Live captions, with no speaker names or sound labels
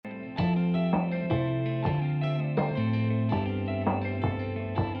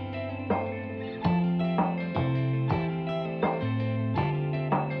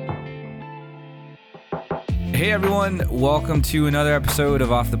Hey everyone, welcome to another episode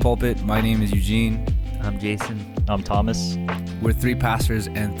of Off the Pulpit. My name is Eugene. I'm Jason. I'm Thomas. We're three pastors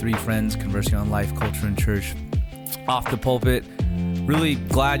and three friends conversing on life, culture, and church. Off the Pulpit. Really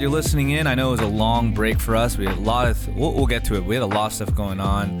glad you're listening in. I know it was a long break for us. We had a lot of, we'll get to it. We had a lot of stuff going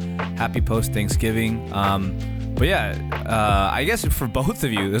on. Happy post-Thanksgiving. But yeah, I guess for both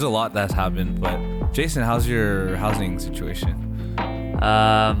of you, there's a lot that's happened. But Jason, how's your housing situation?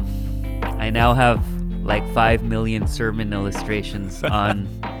 I now have like 5 million sermon illustrations on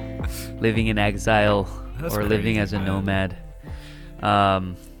living in exile That's or crazy, living as a man.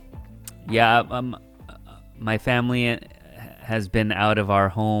 nomad. My family has been out of our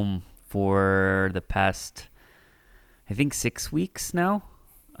home for the past, I think, 6 weeks now,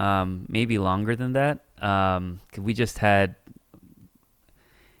 maybe longer than that. We just had,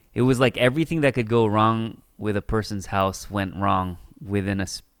 it was like everything that could go wrong with a person's house went wrong within a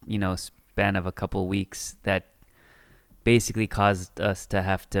span of a couple of weeks that basically caused us to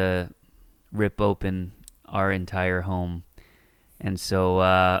have to rip open our entire home. And so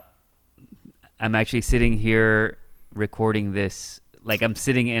I'm actually sitting here recording this, like I'm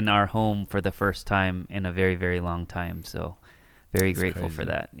sitting in our home for the first time in a very, very long time. So very grateful for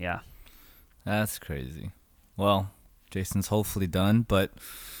that. Yeah. That's crazy. Well, Jason's hopefully done, but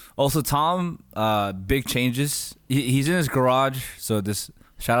also Tom, big changes. He's in his garage, so this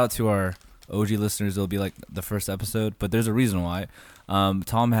shout out to our OG listeners. It'll be like the first episode, but there's a reason why.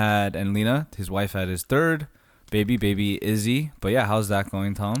 Tom had, and Lena, his wife, had his third baby Izzy. But yeah, how's that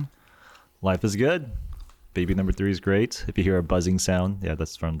going, Tom? Life is good. Baby number 3 is great. If you hear a buzzing sound, yeah,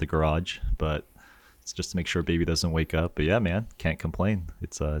 that's from the garage, but it's just to make sure baby doesn't wake up. But yeah, man, can't complain.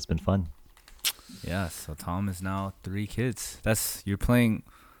 It's been fun. Yeah, so Tom is now 3 kids. You're playing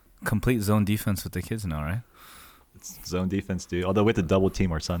complete zone defense with the kids now, right? It's zone defense, dude. Although we have to double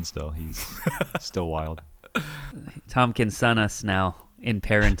team our son still. He's still wild. Tom can son us now in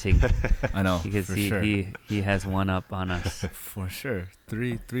parenting. I know, Because for he, sure. he has one up on us. For sure.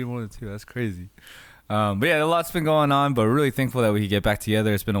 Three more than 2. That's crazy. But yeah, a lot's been going on, but we're really thankful that we could get back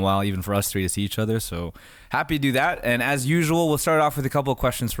together. It's been a while, even for us 3 to see each other. So happy to do that. And as usual, we'll start off with a couple of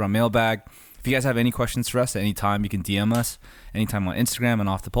questions from our mailbag. If you guys have any questions for us at any time, you can DM us anytime on Instagram and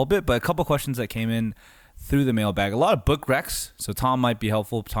Off the Pulpit. But a couple of questions that came in through the mailbag. A lot of book recs, so Tom might be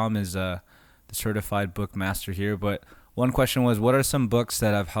helpful. Tom is the certified book master here. But one question was, what are some books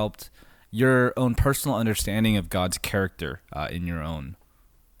that have helped your own personal understanding of God's character in your own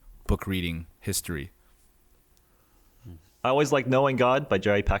book reading history? I always like Knowing God by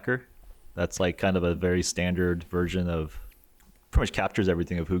Jerry Packer. That's like kind of a very standard version of, pretty much captures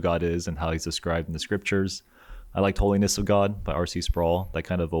everything of who God is and how he's described in the scriptures. I liked Holiness of God by R.C. Sproul. That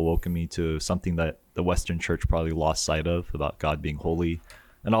kind of awoken me to something that the Western church probably lost sight of, about God being holy.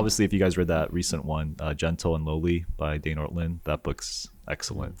 And obviously, if you guys read that recent one, Gentle and Lowly by Dane Ortland, that book's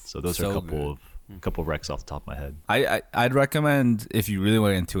excellent. So those are a couple of recs off the top of my head. I'd recommend, if you really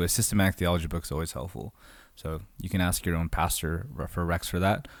want into a systematic theology book, is always helpful. So you can ask your own pastor for recs for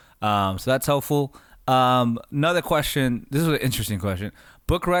that. So that's helpful. Another question. This is an interesting question.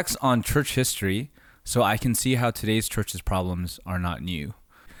 Book recs on church history, so I can see how today's church's problems are not new.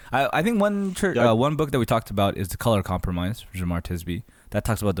 I think one book that we talked about is The Color Compromise from Jamar Tisby. That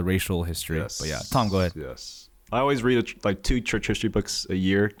talks about the racial history. Yes. But yeah, Tom, go ahead. Yes. I always read like 2 church history books a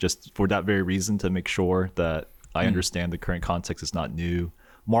year, just for that very reason, to make sure that I understand the current context is not new.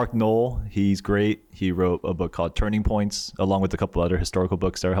 Mark Knoll, he's great. He wrote a book called Turning Points, along with a couple other historical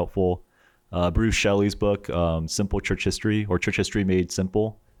books that are helpful. Bruce Shelley's book, Simple Church History, or Church History Made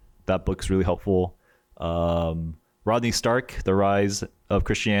Simple. That book's really helpful. Rodney Stark, The Rise of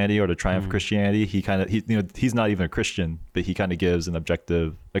Christianity or the Triumph of Christianity. He's not even a Christian, but he kind of gives an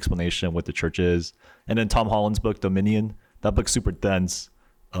objective explanation of what the church is. And then Tom Holland's book, Dominion. That book's super dense.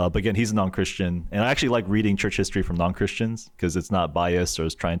 But again, he's a non-Christian, and I actually like reading church history from non-Christians because it's not biased or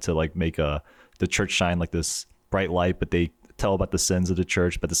is trying to like make the church shine like this bright light, but they tell about the sins of the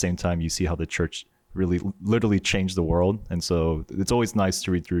church. But at the same time, you see how the church really literally changed the world. And so it's always nice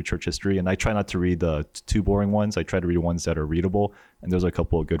to read through church history. And I try not to read the too boring ones. I try to read ones that are readable. And there's a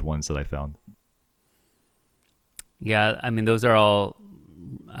couple of good ones that I found. Yeah, I mean, those are all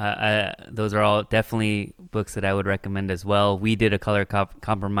definitely books that I would recommend as well. We did A Color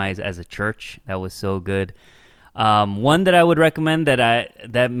Compromise as a church. That was so good. One that I would recommend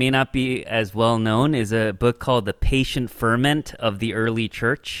that may not be as well known is a book called The Patient Ferment of the Early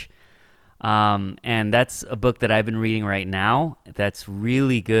Church. And that's a book that I've been reading right now. That's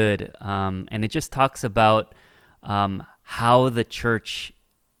really good. And it just talks about how the church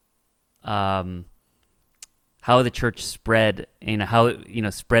how the church spread, how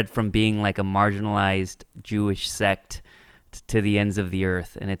it, spread from being like a marginalized Jewish sect to the ends of the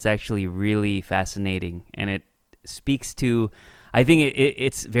earth. And it's actually really fascinating. And it speaks to, I think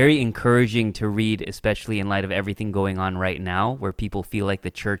it's very encouraging to read, especially in light of everything going on right now, where people feel like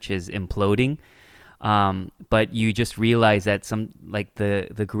the church is imploding. But you just realize that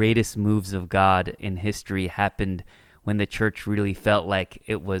the greatest moves of God in history happened when the church really felt like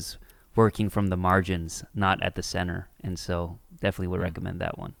it was working from the margins, not at the center. And so definitely would recommend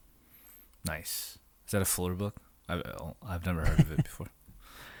that one. Nice. Is that a Fuller book? I've never heard of it before.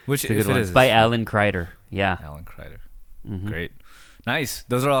 Which it's a good one. It's by Alan Kreider. Yeah. Alan Kreider. Mm-hmm. Great. Nice.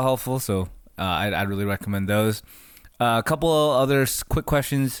 Those are all helpful. So I'd really recommend those. A couple of other quick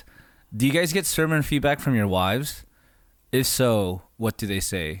questions. Do you guys get sermon feedback from your wives? If so, what do they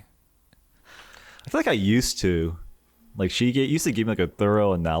say? I feel like I used to. Like used to give me like a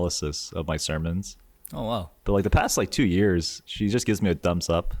thorough analysis of my sermons. Oh, wow. But like the past 2 years, she just gives me a thumbs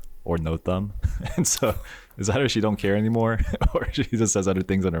up or no thumb. And so is either she don't care anymore or she just has other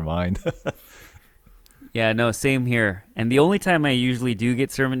things on her mind. Yeah, no, same here. And the only time I usually do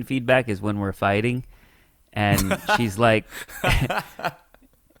get sermon feedback is when we're fighting. And she's like,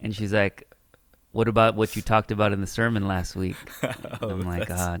 what about what you talked about in the sermon last week? I'm like,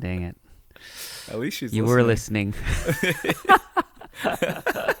 dang it. At least she's You were listening.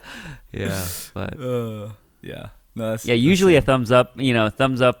 Yeah, but yeah. No, usually a thumbs up,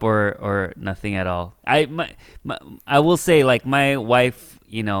 or nothing at all. I will say, like, my wife,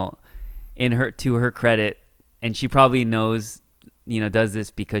 to her credit, and she probably knows, does this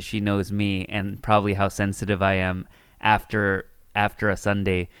because she knows me and probably how sensitive I am after a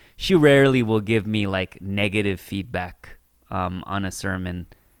Sunday. She rarely will give me like negative feedback on a sermon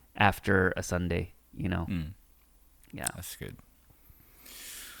after a Sunday, Yeah. That's good.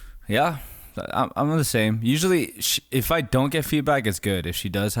 Yeah. I'm the same. Usually, if I don't get feedback, it's good. If she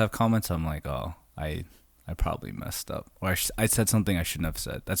does have comments, I'm like, oh, I probably messed up, or I said something I shouldn't have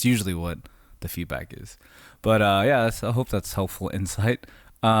said. That's usually what the feedback is. But I hope that's helpful insight.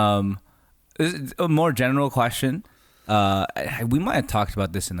 A more general question. We might have talked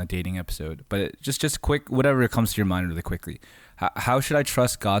about this in the dating episode, but just quick, whatever comes to your mind really quickly. How should I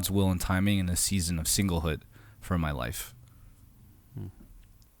trust God's will and timing in the season of singlehood for my life?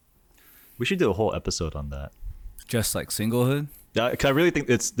 We should do a whole episode on that. Just like singlehood? Yeah, because I really think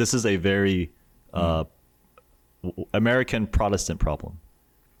this is a very American Protestant problem.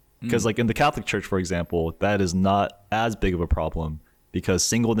 Because like in the Catholic Church, for example, that is not as big of a problem because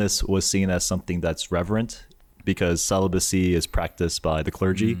singleness was seen as something that's reverent because celibacy is practiced by the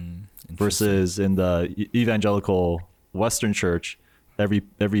clergy versus in the evangelical Western Church,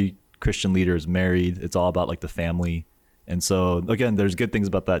 every Christian leader is married. It's all about like the family. And so, again, there's good things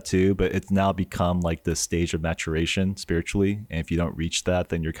about that too, but it's now become like this stage of maturation spiritually. And if you don't reach that,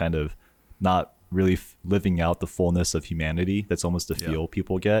 then you're kind of not really living out the fullness of humanity. That's almost the feel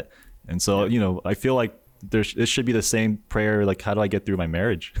people get. And so, I feel like it should be the same prayer. Like, how do I get through my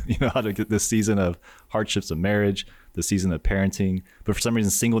marriage? How to get this season of hardships of marriage, the season of parenting. But for some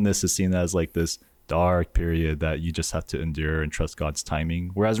reason, singleness is seen as like this dark period that you just have to endure and trust God's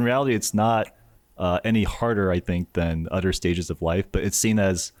timing. Whereas in reality, it's not any harder, I think, than other stages of life, but it's seen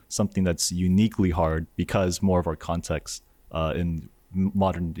as something that's uniquely hard because more of our context in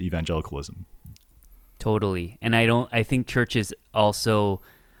modern evangelicalism. Totally. And I think churches also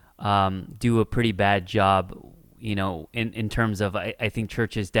do a pretty bad job, in terms of, I think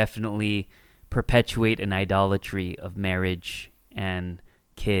churches definitely perpetuate an idolatry of marriage and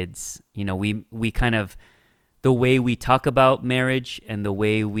kids. We kind of, the way we talk about marriage and the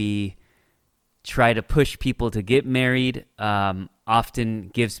way we try to push people to get married often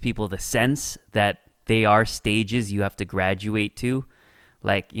gives people the sense that they are stages you have to graduate to,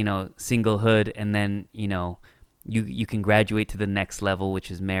 like, singlehood, and then, you can graduate to the next level,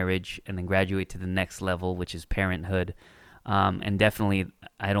 which is marriage, and then graduate to the next level, which is parenthood. And definitely,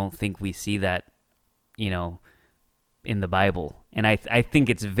 I don't think we see that, in the Bible. And I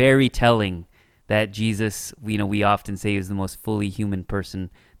think it's very telling that Jesus, we often say, is the most fully human person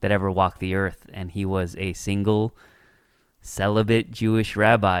that ever walked the earth, and he was a single, celibate Jewish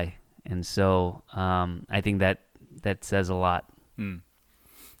rabbi. And so I think that says a lot.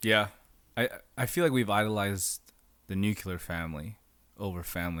 Yeah. I feel like we've idolized the nuclear family over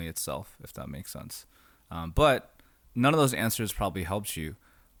family itself, if that makes sense. But none of those answers probably helped you.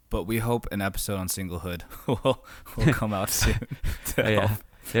 But we hope an episode on singlehood will come out soon to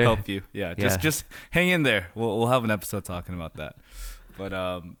help you. Yeah, just hang in there. We'll have an episode talking about that. But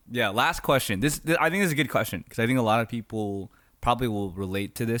last question. This I think this is a good question because I think a lot of people probably will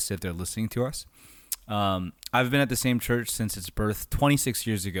relate to this if they're listening to us. I've been at the same church since its birth 26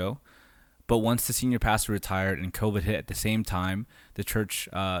 years ago. But once the senior pastor retired and COVID hit at the same time, the church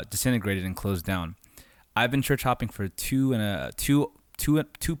disintegrated and closed down. I've been church hopping for two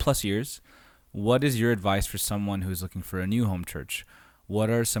plus years. What is your advice for someone who's looking for a new home church? What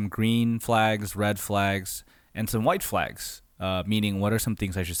are some green flags, red flags, and some white flags? Meaning, what are some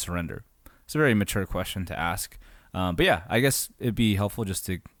things I should surrender? It's a very mature question to ask. But yeah, I guess it'd be helpful just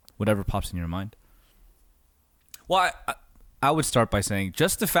to whatever pops in your mind. Well, I would start by saying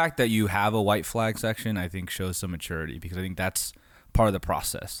just the fact that you have a white flag section, I think shows some maturity, because I think that's part of the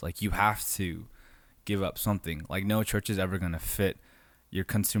process. Like, you have to give up something. Like, no church is ever going to fit your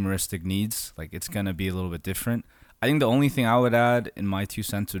consumeristic needs. Like, it's going to be a little bit different. I think the only thing I would add in my 2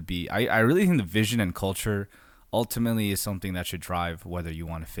 cents would be, I really think the vision and culture ultimately is something that should drive whether you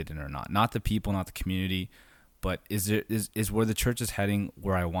want to fit in or not. Not the people, not the community, but is where the church is heading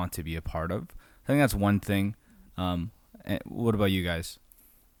where I want to be a part of. I think that's one thing. What about you guys?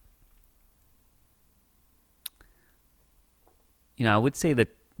 I would say that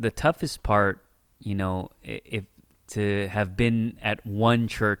the toughest part, if to have been at one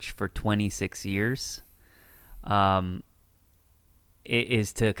church for 26 years,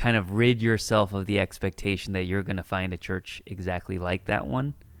 is to kind of rid yourself of the expectation that you're going to find a church exactly like that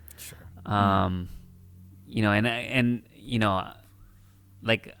one. Sure.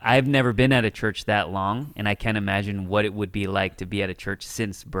 Like, I've never been at a church that long, and I can't imagine what it would be like to be at a church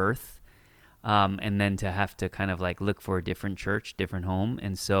since birth, and then to have to kind of like look for a different church, different home.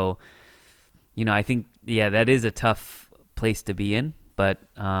 And so, I think, that is a tough place to be in, but,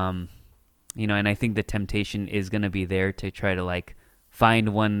 and I think the temptation is going to be there to try to like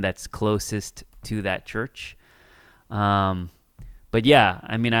find one that's closest to that church. But yeah,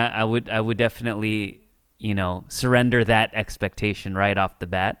 I mean, I would definitely, surrender that expectation right off the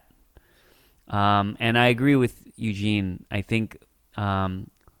bat. And I agree with Eugene. I think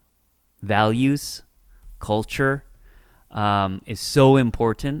values, culture is so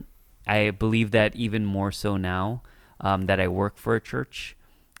important. I believe that even more so now that I work for a church.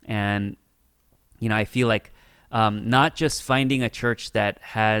 And, I feel like not just finding a church that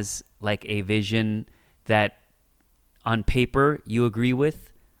has like a vision that on paper you agree with,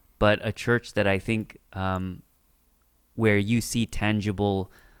 but a church that I think where you see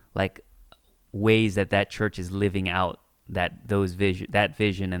tangible like ways that church is living out that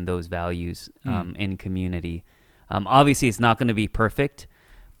vision and those values in community. Obviously, it's not going to be perfect,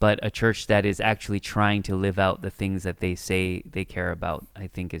 but a church that is actually trying to live out the things that they say they care about, I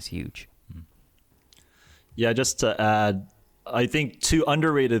think, is huge. Yeah, just to add, I think 2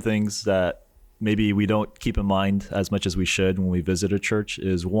 underrated things that maybe we don't keep in mind as much as we should when we visit a church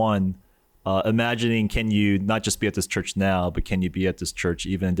is, one, imagining, can you not just be at this church now, but can you be at this church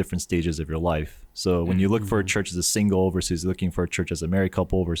even in different stages of your life? So when you look for a church as a single versus looking for a church as a married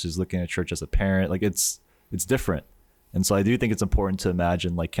couple versus looking at a church as a parent, like it's different. And so I do think it's important to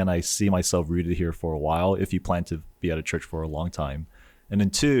imagine, like, can I see myself rooted here for a while if you plan to be at a church for a long time? And then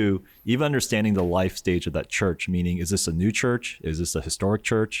 2, even understanding the life stage of that church, meaning, is this a new church? Is this a historic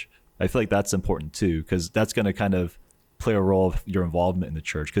church? I feel like that's important too, because that's going to kind of play a role of your involvement in the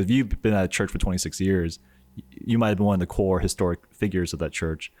church. Because if you've been at a church for 26 years, you might have been one of the core historic figures of that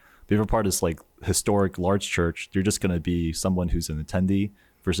church. But if you're part of this like historic large church, you're just going to be someone who's an attendee.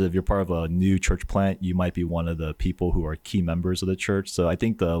 Versus if you're part of a new church plant, you might be one of the people who are key members of the church. So I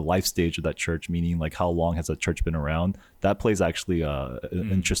think the life stage of that church, meaning like how long has that church been around, that plays actually an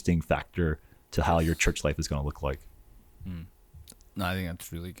interesting factor to how your church life is going to look like. No, I think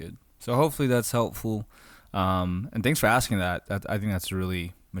that's really good. So hopefully that's helpful. And thanks for asking that. I think that's a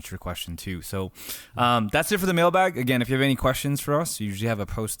really mature question too. So that's it for the mailbag. Again, if you have any questions for us, you usually have a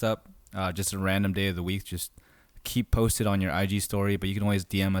post up just a random day of the week. Just keep posted on your IG story, but you can always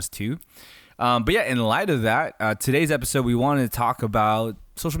DM us too. But yeah, in light of that, today's episode, we wanted to talk about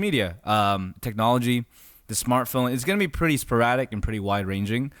social media, technology, the smartphone. It's going to be pretty sporadic and pretty wide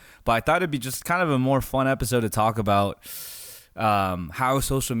ranging, but I thought it'd be just kind of a more fun episode to talk about how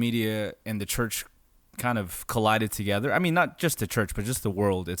social media and the church kind of collided together. I mean, not just the church, but just the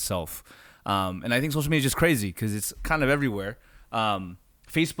world itself. And I think social media is just crazy because it's kind of everywhere.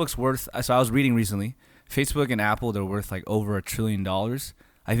 Facebook's worth, so I was reading recently, Facebook and Apple, they're worth like over $1 trillion.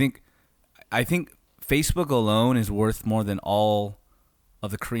 I think Facebook alone is worth more than all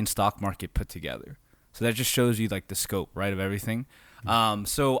of the Korean stock market put together. So that just shows you like the scope, right, of everything.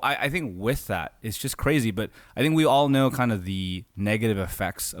 So I think with that, it's just crazy. But I think we all know kind of the negative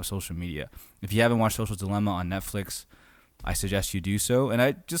effects of social media. If you haven't watched Social Dilemma on Netflix, I suggest you do so. And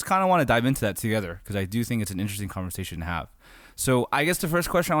I just kind of want to dive into that together because I do think it's an interesting conversation to have. So I guess the first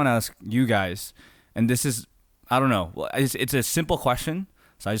question I want to ask you guys, and this is, I don't know. Well, it's a simple question,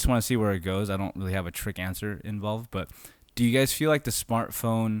 so I just want to see where it goes. I don't really have a trick answer involved, but do you guys feel like the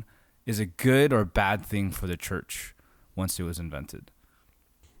smartphone is a good or bad thing for the church once it was invented?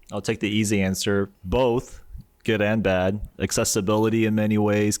 I'll take the easy answer. Both, good and bad. Accessibility in many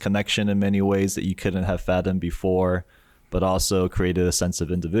ways, connection in many ways that you couldn't have fathomed before, but also created a sense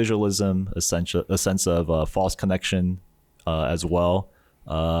of individualism, a sense of false connection as well.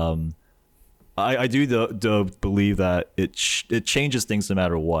 I do believe that it changes things no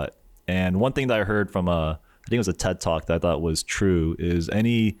matter what. And one thing that I heard from I think it was a TED Talk that I thought was true is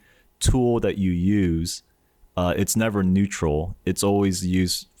any tool that you use, it's never neutral. It's always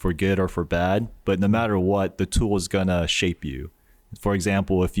used for good or for bad. But no matter what, the tool is gonna shape you. For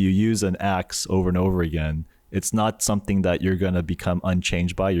example, if you use an axe over and over again, it's not something that you're gonna become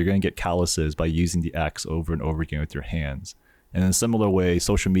unchanged by. You're gonna get calluses by using the axe over and over again with your hands. And in a similar way,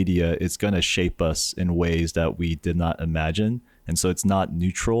 social media, it's going to shape us in ways that we did not imagine. And so it's not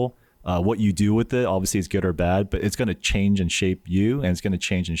neutral. What you do with it, obviously, is good or bad, but it's going to change and shape you, and it's going to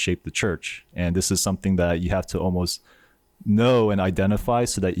change and shape the church. And this is something that you have to almost know and identify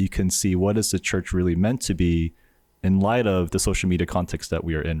so that you can see what is the church really meant to be in light of the social media context that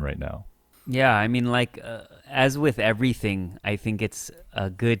we are in right now. Yeah, I mean, like, as with everything, I think it's a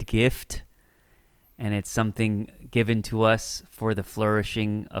good gift. And it's something given to us for the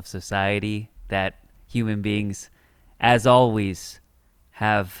flourishing of society that human beings, as always,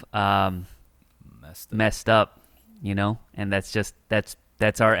 have messed up, you know? And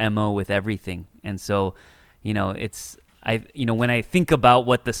that's our MO with everything. And so, you know, when I think about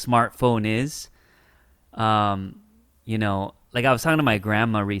what the smartphone is, you know, like I was talking to my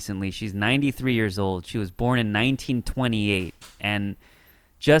grandma recently. She's 93 years old. She was born in 1928. And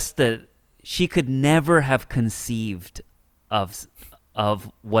just she could never have conceived of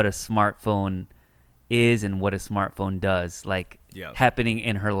what a smartphone is and what a smartphone does, like happening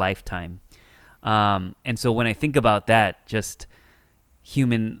in her lifetime. And so when I think about that, just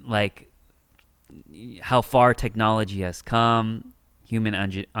human, like how far technology has come, human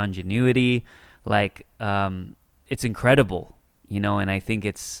ingenuity, like it's incredible, you know. And I think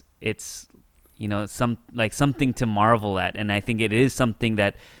it's you know, something to marvel at, and I think it is something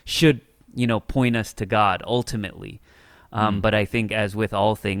that should, you know, point us to God ultimately. But I think, as with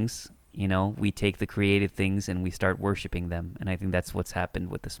all things, you know, we take the created things and we start worshiping them. And I think that's what's happened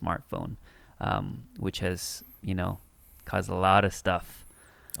with the smartphone, which has, you know, caused a lot of stuff.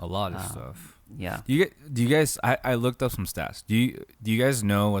 Yeah. Do you guys? I looked up some stats. Do you guys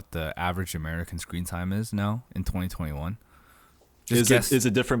know what the average American screen time is now in 2021? Is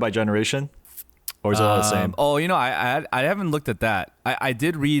it different by generation, or is it all the same? Oh, you know, I haven't looked at that. I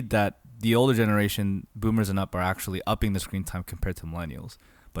did read that the older generation, boomers and up, are actually upping the screen time compared to millennials.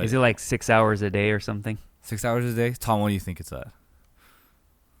 But is it like 6 hours a day or something? 6 hours a day? Tom, what do you think it's at?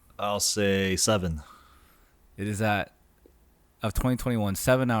 I'll say 7. It is at, of 2021,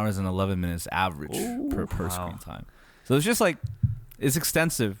 7 hours and 11 minutes average per screen time. So it's just like, it's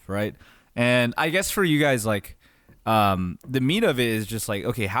extensive, right? And I guess for you guys, like, the meat of it is just like,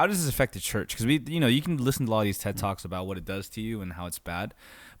 okay, how does this affect the church? Because you can listen to a lot of these TED Talks about what it does to you and how it's bad.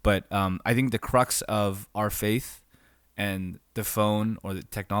 But I think the crux of our faith and the phone or the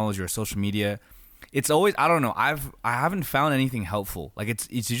technology or social media, it's always, I don't know, I haven't found anything helpful. Like it's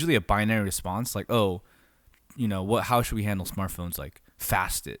usually a binary response, like, oh, you know, how should we handle smartphones? Like,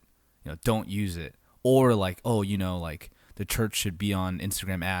 fast it, you know, don't use it, or like, oh, you know, like the church should be on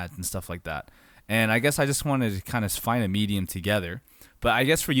Instagram ads and stuff like that. And I guess I just wanted to kind of find a medium together. But I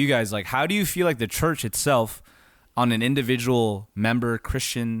guess for you guys, like, how do you feel like the church itself, on an individual member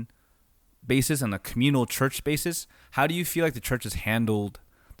Christian basis and a communal church basis, how do you feel like the church has handled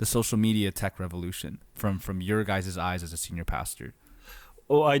the social media tech revolution from your guys' eyes as a senior pastor?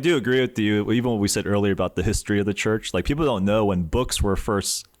 Well, I do agree with you. Even what we said earlier about the history of the church, like people don't know when books were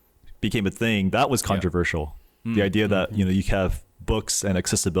first became a thing, that was controversial. Yeah. The idea that, you know, you have books and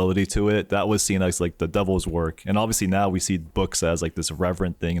accessibility to it, that was seen as like the devil's work. And obviously now we see books as like this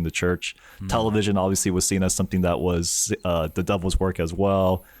reverent thing in the church. Television obviously was seen as something that was the devil's work as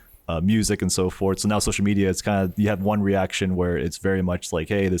well. Music and so forth. So now social media, it's kind of, you have one reaction where it's very much like,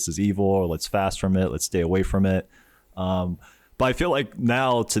 hey, this is evil, or let's fast from it, let's stay away from it. But I feel like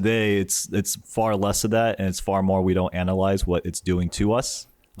now today it's far less of that, and it's far more we don't analyze what it's doing to us.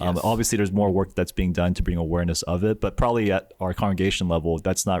 Yes. Obviously, there's more work that's being done to bring awareness of it, but probably at our congregation level,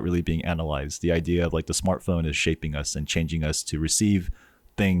 that's not really being analyzed. The idea of like the smartphone is shaping us and changing us to receive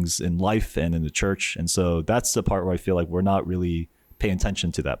things in life and in the church. And so that's the part where I feel like we're not really paying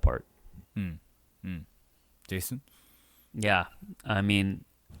attention to that part. Jason? Yeah. I mean,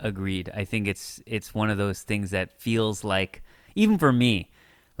 Agreed. I think it's one of those things that feels like, even for me,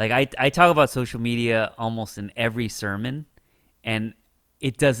 like I talk about social media almost in every sermon, and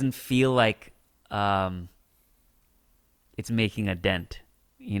it doesn't feel like it's making a dent,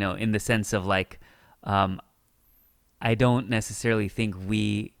 in the sense of like, I don't necessarily think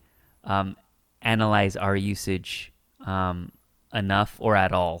we analyze our usage enough or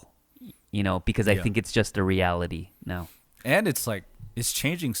at all, because I think it's just a reality now. And it's like, it's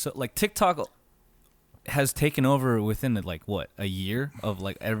changing. So like TikTok has taken over within like what, a year of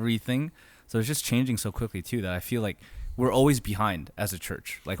like everything. So it's just changing so quickly too that I feel like we're always behind as a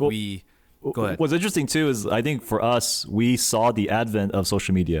church. Like go ahead. What's interesting too is I think for us, we saw the advent of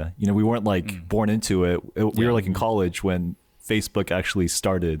social media. We weren't like born into it. We were like in college when Facebook actually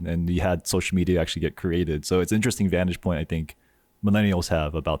started and you had social media actually get created. So it's an interesting vantage point I think millennials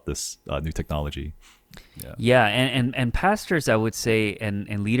have about this new technology. Yeah, and pastors, I would say,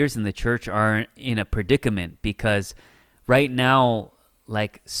 and leaders in the church are in a predicament because right now,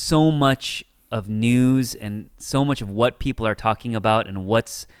 like so much of news and so much of what people are talking about and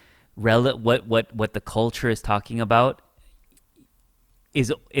what's what the culture is talking about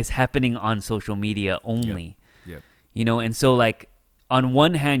is happening on social media only. Yep. And so like on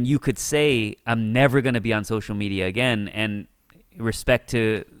one hand, you could say I'm never going to be on social media again, and respect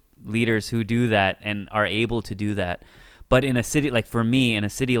to leaders who do that and are able to do that. But in a city like, for me, in a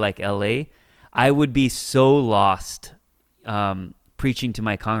city like LA, I would be so lost preaching to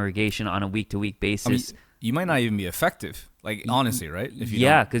my congregation on a week-to-week basis. You might not even be effective, like honestly, right? If you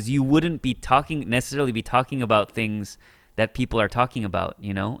because you wouldn't necessarily be talking about things that people are talking about,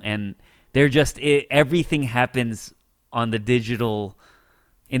 and they're just everything happens on the digital.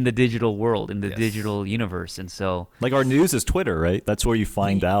 In the digital world, in the digital universe. And so like our news is Twitter, right? That's where you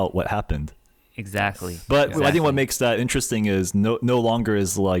find out what happened. Exactly. But I think what makes that interesting is no longer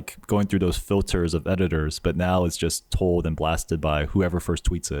is like going through those filters of editors, but now it's just told and blasted by whoever first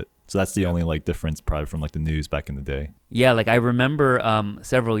tweets it. So that's the only like difference probably from like the news back in the day. Yeah, like I remember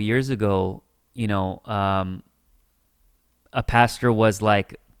several years ago, a pastor was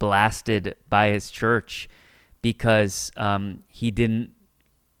like blasted by his church because he didn't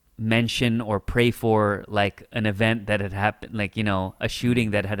mention or pray for like an event that had happened, like a shooting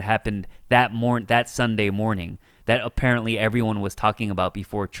that had happened that Sunday morning that apparently everyone was talking about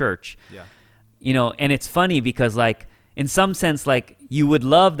before church. And it's funny because like in some sense, like you would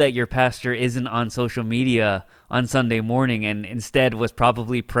love that your pastor isn't on social media on Sunday morning and instead was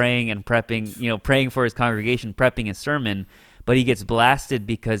probably praying and prepping, praying for his congregation, prepping his sermon, but he gets blasted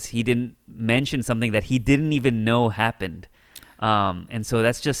because he didn't mention something that he didn't even know happened. And so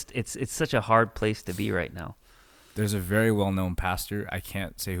that's just, it's such a hard place to be right now. There's a very well-known pastor. I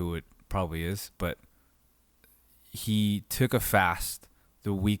can't say who it probably is, but he took a fast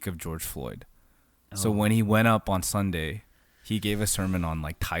the week of George Floyd. So when he went up on Sunday, he gave a sermon on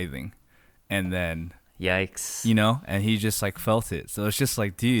like tithing, and then yikes, and he just like felt it. So it's just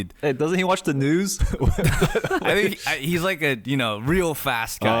like, dude, hey, doesn't he watch the news? I think he's like a real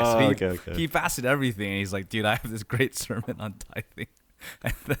fast guy. So okay. He fasted everything, and he's like, dude, I have this great sermon on tithing.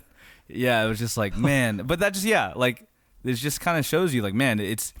 And then, it was just like, man, but that just like this just kind of shows you like, man,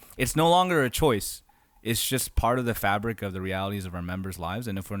 it's no longer a choice. It's just part of the fabric of the realities of our members' lives,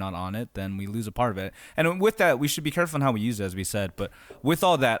 and if we're not on it, then we lose a part of it. And with that, we should be careful on how we use it, as we said. But with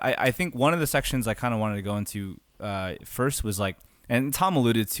all that, I think one of the sections I kind of wanted to go into first was like, and Tom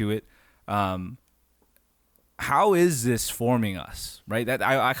alluded to it, how is this forming us, right? That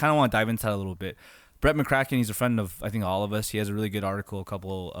I kind of want to dive into that a little bit. Brett McCracken, he's a friend of, I think, all of us. He has a really good article, a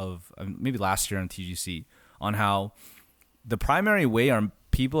couple of, maybe last year on TGC, on how the primary way our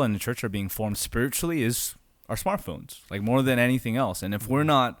people in the church are being formed spiritually is our smartphones, like more than anything else. And if we're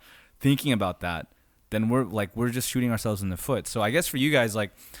not thinking about that, then we're just shooting ourselves in the foot. So I guess for you guys,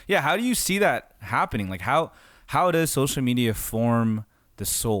 like, how do you see that happening? Like how does social media form the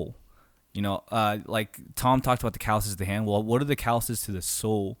soul? Like Tom talked about the calluses of the hand. Well, what are the calluses to the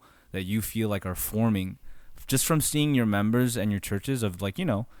soul that you feel like are forming just from seeing your members and your churches of like,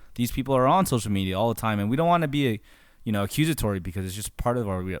 these people are on social media all the time, and we don't want to be accusatory because it's just part of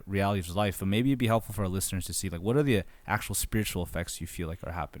our realities of life. But maybe it'd be helpful for our listeners to see like, what are the actual spiritual effects you feel like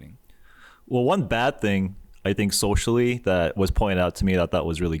are happening? Well, one bad thing I think socially that was pointed out to me that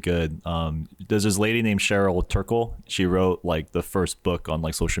was really good. There's this lady named Cheryl Turkle. She wrote like the first book on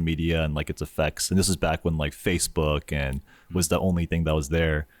like social media and like its effects. And this is back when like Facebook and was the only thing that was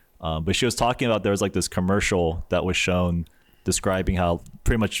there. But she was talking about there was like this commercial that was shown describing how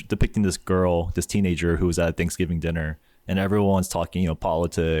pretty much depicting this girl, this teenager who was at a Thanksgiving dinner, and everyone's talking,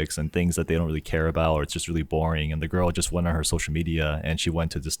 politics and things that they don't really care about, or it's just really boring. And the girl just went on her social media and she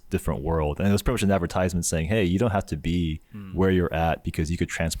went to this different world. And it was pretty much an advertisement saying, hey, you don't have to be where you're at because you could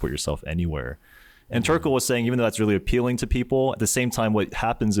transport yourself anywhere. And Turkle was saying, even though that's really appealing to people, at the same time, what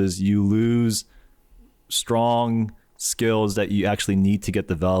happens is you lose strong skills that you actually need to get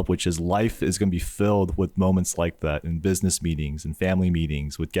developed, which is life is going to be filled with moments like that in business meetings and family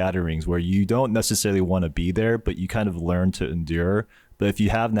meetings, with gatherings where you don't necessarily want to be there, but you kind of learn to endure. But if you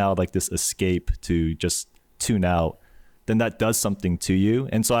have now like this escape to just tune out, then that does something to you.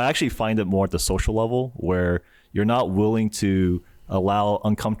 And so I actually find it more at the social level where you're not willing to allow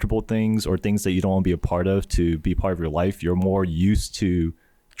uncomfortable things or things that you don't want to be a part of to be part of your life. You're more used to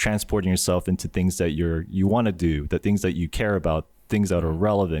transporting yourself into things that you want to do, the things that you care about, things that are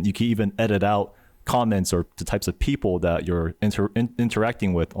relevant. You can even edit out comments or the types of people that you're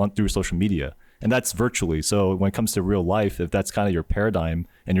interacting with through social media. And that's virtually. So when it comes to real life, if that's kind of your paradigm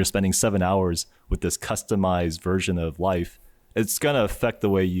and you're spending 7 hours with this customized version of life, it's going to affect the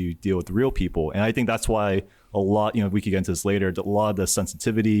way you deal with real people. And I think that's why a lot, we could get into this later, a lot of the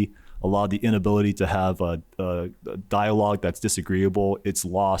sensitivity, a lot of the inability to have a dialogue that's disagreeable, it's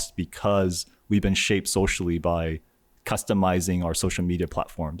lost because we've been shaped socially by customizing our social media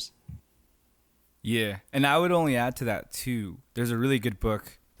platforms. Yeah, and I would only add to that too. There's a really good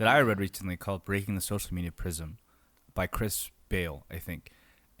book that I read recently called Breaking the Social Media Prism by Chris Bale, I think.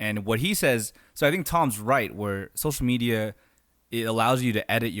 And what he says, so I think Tom's right, where social media, it allows you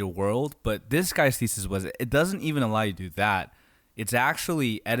to edit your world, but this guy's thesis was it doesn't even allow you to do that. It's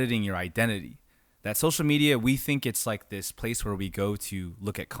actually editing your identity. That social media, we think it's like this place where we go to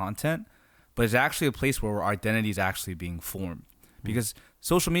look at content, but it's actually a place where our identity is actually being formed. Because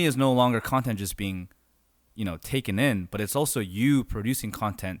social media is no longer content just being, taken in, but it's also you producing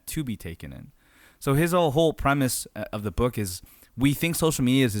content to be taken in. So his whole premise of the book is we think social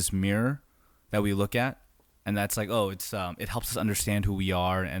media is this mirror that we look at, and that's like, it helps us understand who we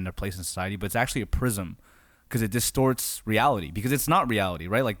are and our place in society, but it's actually a prism because it distorts reality because it's not reality,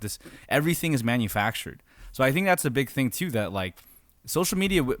 right? Like this, everything is manufactured. So I think that's a big thing too, that like social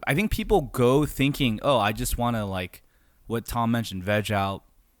media, I think people go thinking, I just want to, like what Tom mentioned, veg out,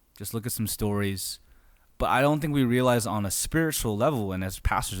 just look at some stories. But I don't think we realize on a spiritual level, and as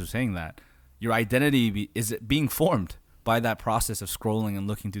pastors are saying that, your identity is being formed by that process of scrolling and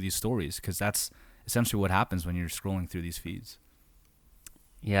looking through these stories, because that's essentially what happens when you're scrolling through these feeds.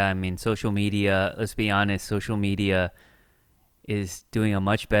 Yeah, I mean, social media, let's be honest, social media is doing a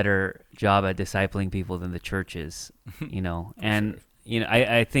much better job at discipling people than the church is, And, sure.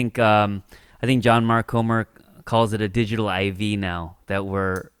 I think John Mark Comer calls it a digital IV now that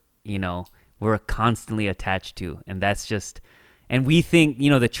we're constantly attached to. And that's just, and we think,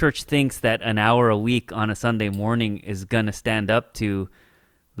 the church thinks that an hour a week on a Sunday morning is going to stand up to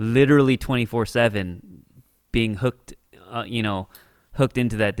literally 24/7 being hooked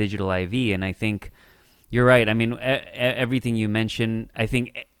into that digital IV. And I think you're right. I mean, everything you mentioned, I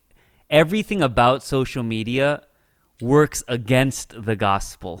think everything about social media works against the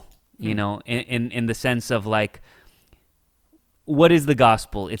gospel, in the sense of like, what is the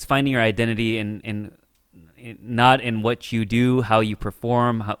gospel? It's finding your identity in not in what you do, how you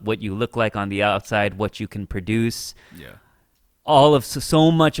perform, what you look like on the outside, what you can produce. Yeah.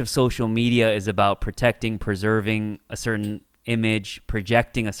 So much of social media is about protecting, preserving a certain image,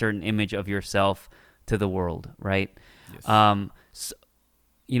 projecting a certain image of yourself to the world, right? Yes.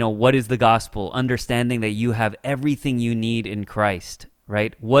 What is the gospel? Understanding that you have everything you need in Christ,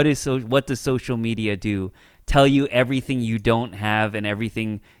 right? What does social media do? Tell you everything you don't have and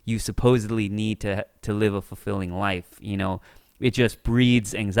everything you supposedly need to live a fulfilling life. It just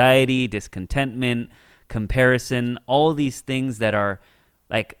breeds anxiety, discontentment, comparison, all these things that are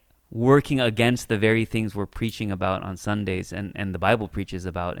like working against the very things we're preaching about on Sundays and the Bible preaches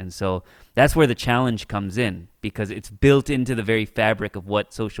about. And so that's where the challenge comes in, because it's built into the very fabric of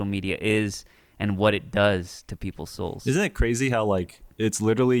what social media is and what it does to people's souls. Isn't it crazy how like it's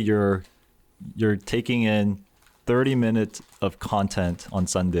literally you're taking in 30 minutes of content on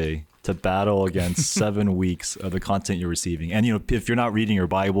Sunday to battle against 7 weeks of the content you're receiving. And if you're not reading your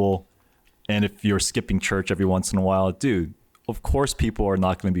Bible and if you're skipping church every once in a while, dude, of course people are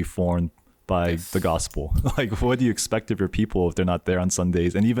not going to be formed by the gospel. Like, what do you expect of your people if they're not there on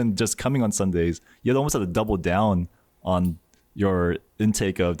Sundays? And even just coming on Sundays, you almost have to double down on your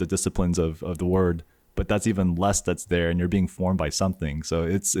intake of the disciplines of the word. But that's even less that's there, and you're being formed by something. So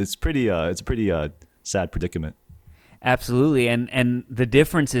it's a pretty sad predicament. Absolutely, and the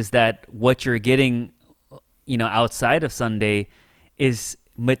difference is that what you're getting, outside of Sunday, is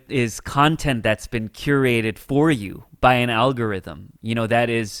is content that's been curated for you by an algorithm. That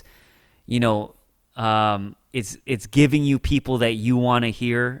is, it's giving you people that you want to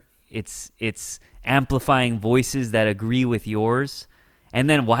hear. It's amplifying voices that agree with yours. And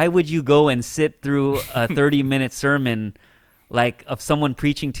then why would you go and sit through a 30-minute sermon like of someone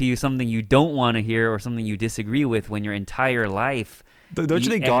preaching to you something you don't want to hear or something you disagree with when your entire life... Don't you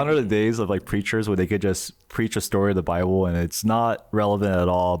think gone are the days of like preachers where they could just preach a story of the Bible and it's not relevant at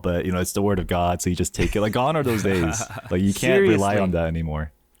all, but it's the word of God, so you just take it. Like gone are those days. Like you can't rely on that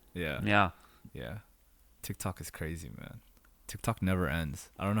anymore. Yeah. TikTok is crazy, man. TikTok never ends.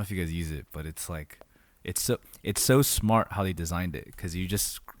 I don't know if you guys use it, but it's like it's so smart how they designed it, because you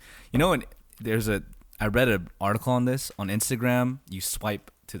just and I read an article on this on Instagram. You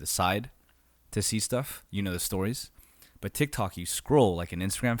swipe to the side to see stuff, the stories. But TikTok, you scroll like an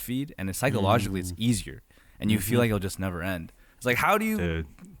Instagram feed, and psychologically it's easier, and you feel like it'll just never end. It's like, how do you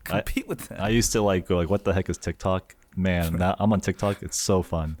compete with that? I used to go like, what the heck is TikTok? Man, now I'm on TikTok. It's so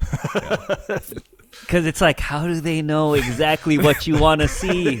fun. Because it's like, how do they know exactly what you want to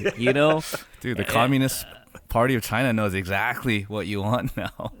see? Dude, the Communist Party of China knows exactly what you want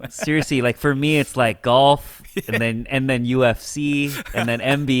now. Seriously, like for me, it's like golf, and then UFC, and then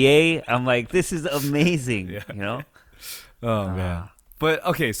NBA. I'm like, this is amazing. Oh man. But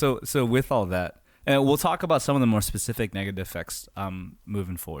okay, so with all that, and we'll talk about some of the more specific negative effects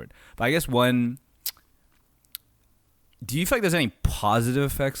moving forward. But I guess do you feel like there's any positive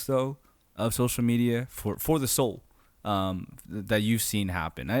effects though of social media for the soul that you've seen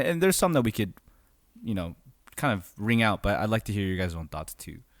happen? And there's some that we could kind of ring out, but I'd like to hear your guys' own thoughts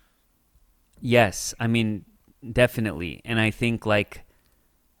too. Yes, I mean, definitely. And I think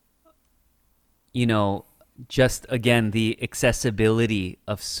just again, the accessibility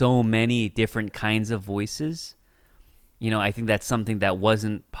of so many different kinds of voices, I think that's something that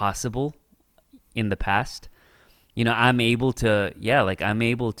wasn't possible in the past. I'm able to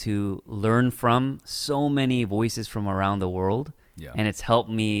learn from so many voices from around the world. Yeah. And it's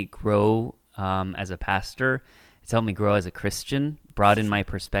helped me grow as a pastor. It's helped me grow as a Christian, broaden my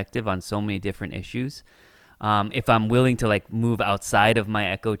perspective on so many different issues. If I'm willing to move outside of my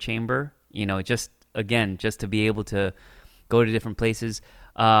echo chamber, just to be able to go to different places.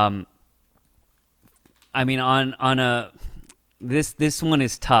 I mean, this one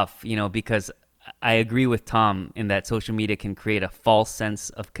is tough, because I agree with Tom in that social media can create a false sense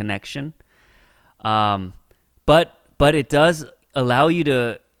of connection. But it does allow you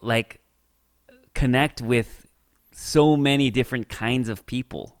to connect with so many different kinds of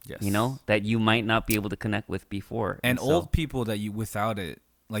people, that you might not be able to connect with before. And old people that without it,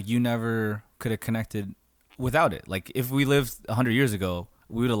 you never could have connected without it. Like if we lived 100 years ago,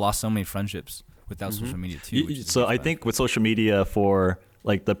 we would have lost so many friendships without social media too. So I think with social media for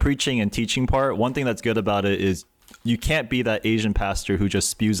the preaching and teaching part, one thing that's good about it is you can't be that Asian pastor who just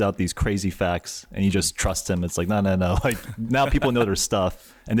spews out these crazy facts and you just trust him. It's like, no. Now people know their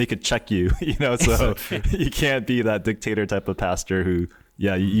stuff and they could check you, so you can't be that dictator type of pastor who,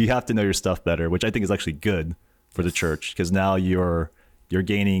 you have to know your stuff better, which I think is actually good for the church, because now you're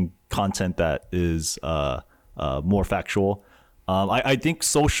gaining content that is more factual. I think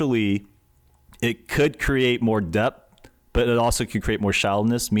socially it could create more depth, but it also could create more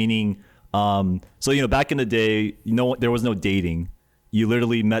shallowness, meaning, back in the day, there was no dating. You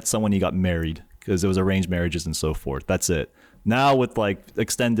literally met someone, you got married, because it was arranged marriages and so forth. That's it. Now with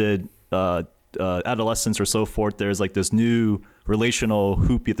extended adolescence or so forth, there's this new relational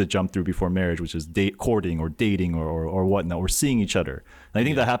hoop you have to jump through before marriage, which is courting or dating or whatnot. We're seeing each other. And I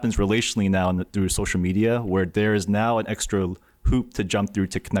think that happens relationally now through social media, where there is now an extra hoop to jump through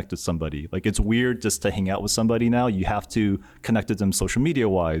to connect with somebody. It's weird just to hang out with somebody now. You have to connect with them social media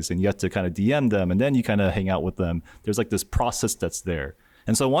wise, and you have to kind of DM them, and then you kind of hang out with them. There's this process that's there.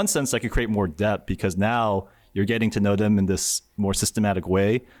 And so in one sense, that could create more depth, because now you're getting to know them in this more systematic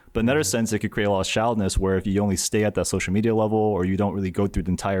way. But in another sense, it could create a lot of shallowness, where if you only stay at that social media level, or you don't really go through the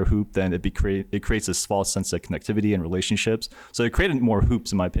entire hoop, then it creates this false sense of connectivity and relationships. So it created more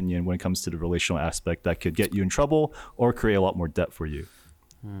hoops, in my opinion, when it comes to the relational aspect that could get you in trouble or create a lot more depth for you.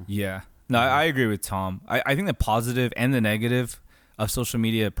 Yeah. No, I agree with Tom. I think the positive and the negative of social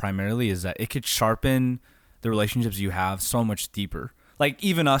media primarily is that it could sharpen the relationships you have so much deeper.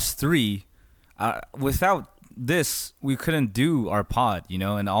 Even us three, without this, we couldn't do our pod,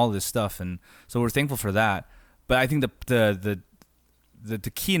 and all this stuff, and so we're thankful for that. But I think the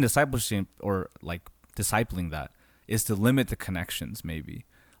key in discipleship, or discipling that, is to limit the connections. Maybe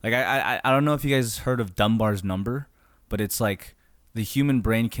I don't know if you guys heard of Dunbar's number, but it's the human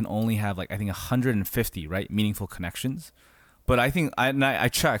brain can only have I think 150 meaningful connections, But I think I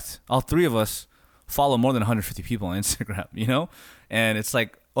checked. All three of us follow more than 150 people on Instagram, you know? And it's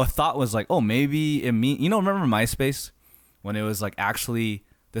like, a thought was like, oh, maybe it mean, remember MySpace when it was like actually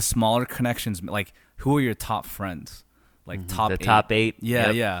the smaller connections, like who are your top friends? Like top 8. Top 8. Yeah,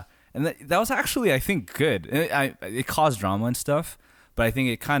 Yep. yeah. And that was actually, I think, good. It caused drama and stuff, but I think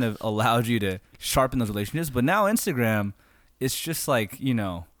it kind of allowed you to sharpen those relationships. But now Instagram, it's just like,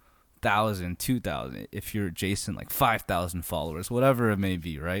 1,000, 2,000. If you're Jason, like 5,000 followers, whatever it may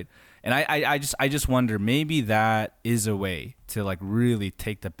be, right? And I just wonder, maybe that is a way to like really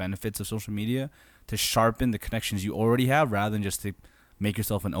take the benefits of social media to sharpen the connections you already have, rather than just to make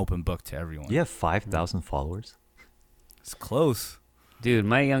yourself an open book to everyone. You have 5,000 followers. It's close. Dude,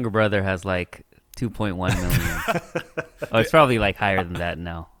 my younger brother has like 2.1 million. Oh, it's probably like higher than that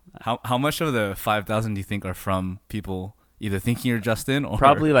now. How much of the 5,000 do you think are from people either thinking you're Justin or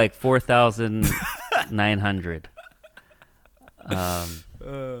Probably like 4,900.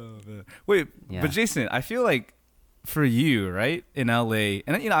 Wait, Yeah. but Jason, I feel like for you, right, in LA,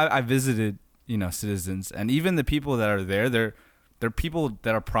 and I visited, Citizens, and even the people that are there, they're people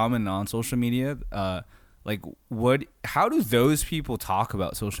that are prominent on social media. Like, how do those people talk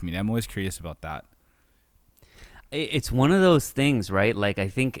about social media? I'm always curious about that. It's one of those things, right? Like, I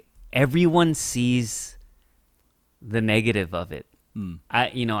think everyone sees the negative of it.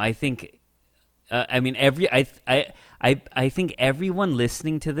 I think, I think everyone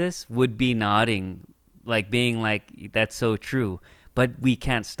listening to this would be nodding, like being like, that's so true, but we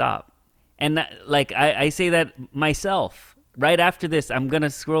can't stop. And I say that myself. Right after this, I'm going to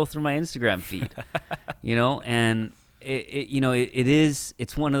scroll through my Instagram feed, and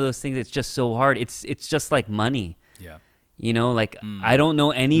it's one of those things that's just so hard. It's just like money. Yeah. I don't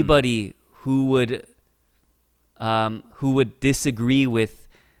know anybody who would disagree with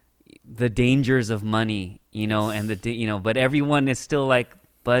the dangers of money, and but everyone is still like,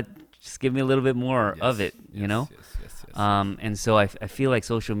 but just give me a little bit more of it, Yes. And so I feel like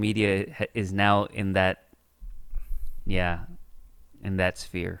social media is now in that, in that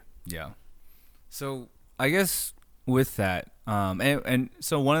sphere. Yeah. So I guess with that, and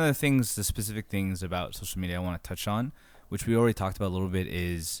so one of the specific things about social media I want to touch on, which we already talked about a little bit,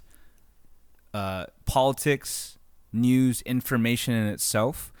 is politics, news, information in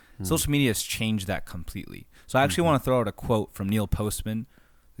itself. Social media has changed that completely. So I actually want to throw out a quote from Neil Postman.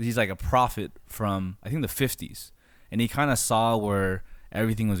 He's like a prophet from, I think, the 50s. And he kind of saw where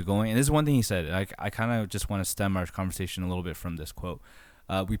everything was going. And this is one thing he said. I kind of just want to stem our conversation a little bit from this quote.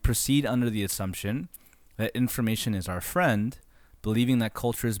 We proceed under the assumption that information is our friend, believing that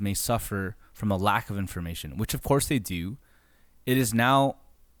cultures may suffer from a lack of information, which of course they do. It is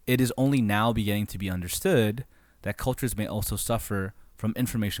only now beginning to be understood that cultures may also suffer from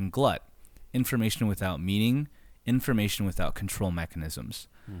information glut, information without meaning, information without control mechanisms.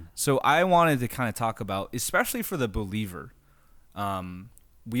 So I wanted to kind of talk about, especially for the believer,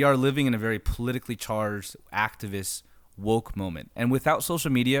 we are living in a very politically charged, activist, woke moment. And without social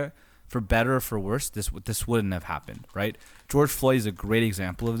media, for better or for worse, this wouldn't have happened, right? George Floyd is a great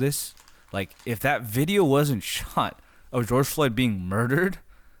example of this. Like, if that video wasn't shot of George Floyd being murdered,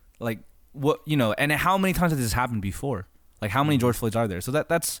 like, what, and how many times has this happened before? Like, how many George Floyds are there? So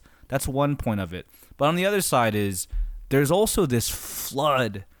that's one point of it. But on the other side is, there's also this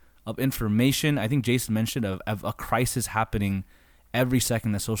flood of information. I think Jason mentioned of a crisis happening every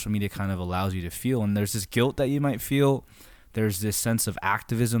second that social media kind of allows you to feel. And there's this guilt that you might feel. There's this sense of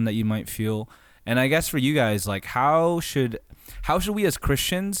activism that you might feel. And I guess for you guys, like, how should we as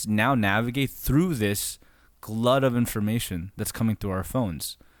Christians now navigate through this glut of information that's coming through our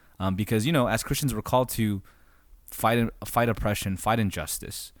phones? Because, as Christians, we're called to fight oppression, fight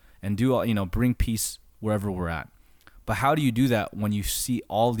injustice, and bring peace wherever we're at. But how do you do that when you see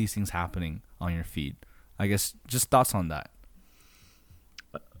all these things happening on your feed? I guess just thoughts on that.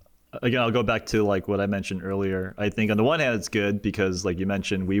 Again, I'll go back to like what I mentioned earlier. I think on the one hand, it's good because, like you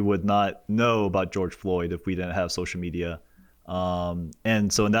mentioned, we would not know about George Floyd if we didn't have social media.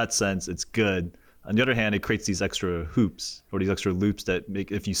 And so in that sense, it's good. On the other hand, it creates these extra hoops or these extra loops that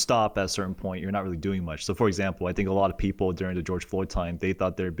make, if you stop at a certain point, you're not really doing much. So for example, I think a lot of people during the George Floyd time, they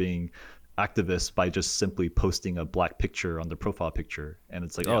thought they're being activists by just simply posting a black picture on their profile picture. And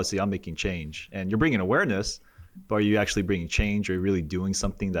it's like, oh, see, I'm making change. And you're bringing awareness, but are you actually bringing change? Are you really doing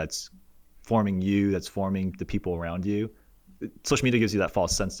something that's forming you, that's forming the people around you? Social media gives you that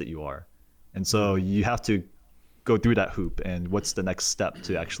false sense that you are. And so you have to go through that hoop. And what's the next step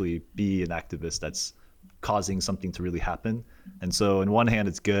to actually be an activist that's causing something to really happen? And so on one hand,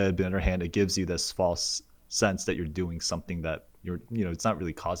 it's good, but on the other hand, it gives you this false sense that you're doing something that it's not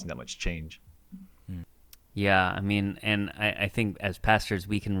really causing that much change. Yeah, I mean, and I think as pastors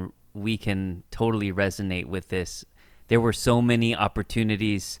we can totally resonate with this. There were so many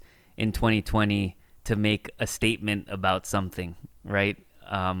opportunities in 2020 to make a statement about something, right?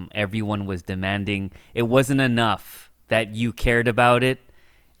 Everyone was demanding. It wasn't enough that you cared about it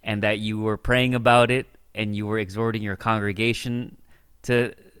and that you were praying about it and you were exhorting your congregation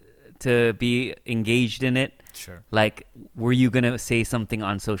to be engaged in it. Sure. Like, were you gonna say something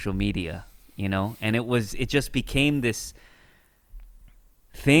on social media? And it just became this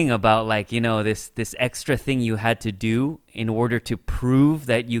thing about, like, this extra thing you had to do in order to prove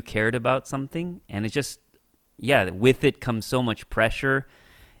that you cared about something. And it just, yeah, with it comes so much pressure.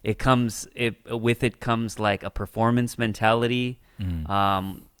 With it comes like a performance mentality.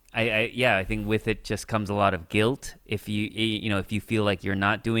 I think with it just comes a lot of guilt if you feel like you're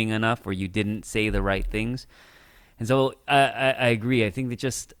not doing enough or you didn't say the right things. And so I agree. I think that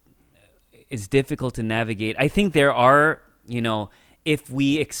just it's difficult to navigate. I think there are, if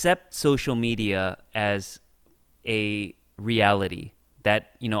we accept social media as a reality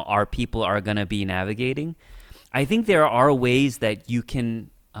that, our people are going to be navigating, I think there are ways that you can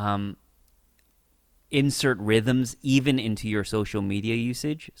insert rhythms even into your social media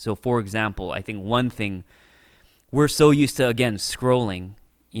usage. So, for example, I think one thing, we're so used to, again, scrolling,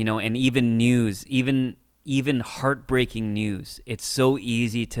 and even news, even heartbreaking news. It's so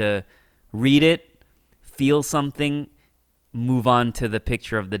easy to read it, feel something, move on to the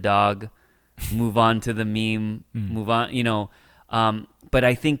picture of the dog, move on to the meme, move on, but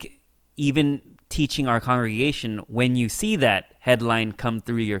I think even teaching our congregation, when you see that headline come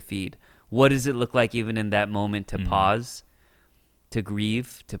through your feed, what does it look like even in that moment to pause, to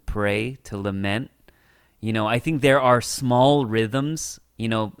grieve, to pray, to lament? I think there are small rhythms,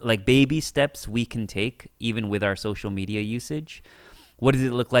 like baby steps we can take even with our social media usage. What does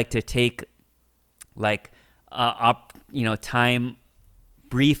it look like to take, like,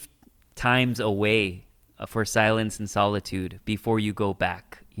 brief times away for silence and solitude before you go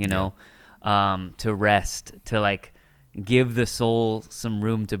back, to rest, to, like, give the soul some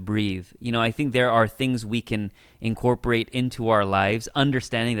room to breathe. I think there are things we can incorporate into our lives,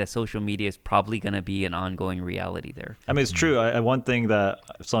 understanding that social media is probably going to be an ongoing reality there. I mean, it's true. One thing that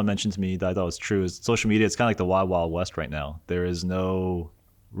someone mentioned to me that I thought was true is social media, it's kind of like the wild, wild west right now. There is no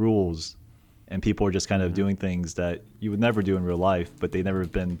rules, and people are just kind of doing things that you would never do in real life, but they never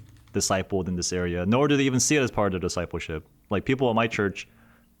been discipled in this area, nor do they even see it as part of discipleship. Like, people at my church,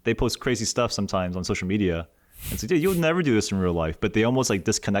 they post crazy stuff sometimes on social media. And so, dude, you would never do this in real life, but they almost like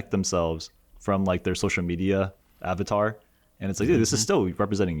disconnect themselves from like their social media avatar. And it's like, dude, this is still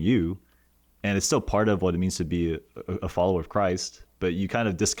representing you. And it's still part of what it means to be a follower of Christ. But you kind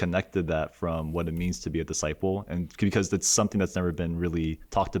of disconnected that from what it means to be a disciple. And because it's something that's never been really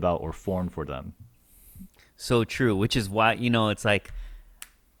talked about or formed for them. So true, which is why, it's like,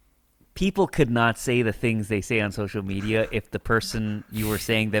 people could not say the things they say on social media if the person you were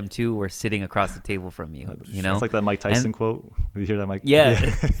saying them to were sitting across the table from you. It's like that Mike Tyson quote. Did you hear that, Mike?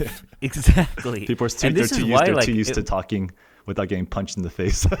 Yeah. Exactly. People are too used to talking without getting punched in the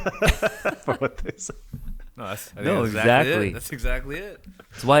face for what they say. No, exactly. That's exactly it.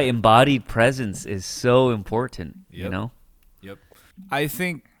 That's why embodied presence is so important. Yep. I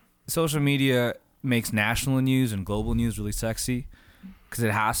think social media makes national news and global news really sexy because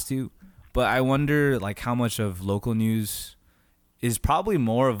it has to. But I wonder, like, how much of local news is probably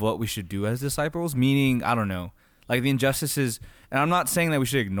more of what we should do as disciples, meaning, I don't know, like the injustices. And I'm not saying that we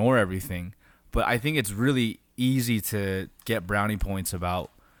should ignore everything, but I think it's really easy to get brownie points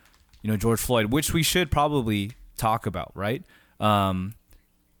about, George Floyd, which we should probably talk about, right? Or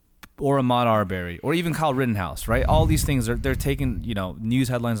Ahmaud Arbery, or even Kyle Rittenhouse, right? All these things, they're taking, news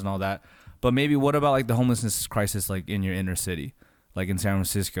headlines and all that. But maybe what about, like, the homelessness crisis, like, in your inner city? Like in San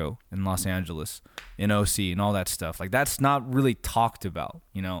Francisco, in Los Angeles, in OC, and all that stuff. Like, that's not really talked about,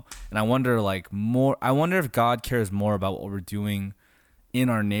 And I wonder, I wonder if God cares more about what we're doing in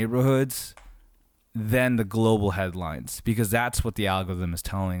our neighborhoods than the global headlines, because that's what the algorithm is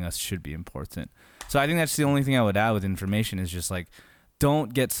telling us should be important. So I think that's the only thing I would add with information is just, like,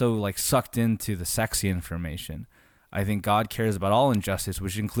 don't get so, like, sucked into the sexy information. I think God cares about all injustice,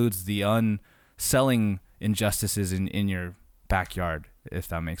 which includes the unselling injustices in your backyard, if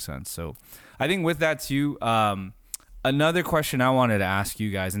that makes sense. So I think with that too, another question I wanted to ask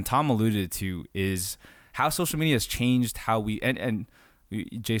you guys, and Tom alluded to, is how social media has changed how we, and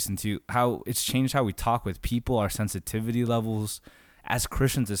Jason too, how it's changed how we talk with people, our sensitivity levels as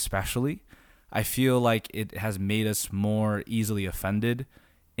Christians especially. I feel like it has made us more easily offended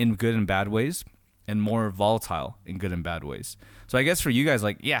in good and bad ways. and more volatile in good and bad ways. So I guess for you guys,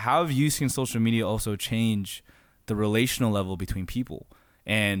 like, yeah, how have you seen social media also change the relational level between people?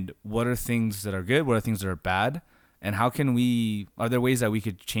 And what are things that are good? What are things that are bad? And how can are there ways that we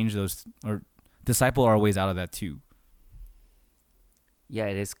could change those or disciple our ways out of that too? Yeah,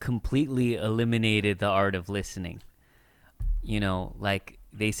 it has completely eliminated the art of listening. Like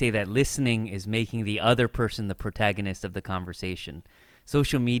they say that listening is making the other person the protagonist of the conversation.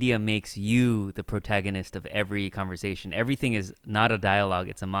 Social media makes you the protagonist of every conversation. Everything is not a dialogue,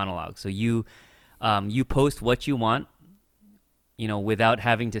 it's a monologue. So you post what you want, without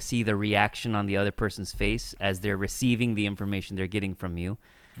having to see the reaction on the other person's face as they're receiving the information they're getting from you.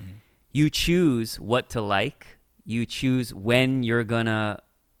 Mm-hmm. You choose what to like. You choose when you're gonna,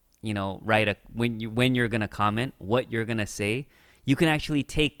 when you're gonna comment, what you're gonna say. You can actually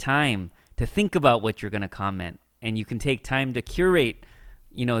take time to think about what you're gonna comment, and you can take time to curate,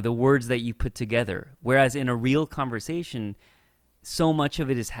 the words that you put together. Whereas in a real conversation, so much of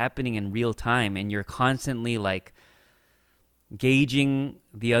it is happening in real time, and you're constantly like gauging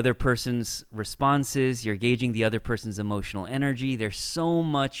the other person's responses, you're gauging the other person's emotional energy. There's so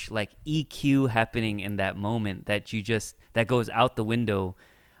much like EQ happening in that moment that that goes out the window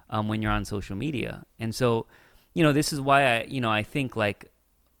when you're on social media. And so, this is why I think, like,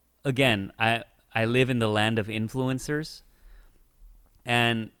 again, I live in the land of influencers,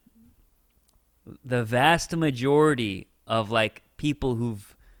 and the vast majority of like people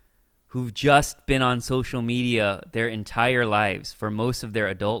who've just been on social media their entire lives, for most of their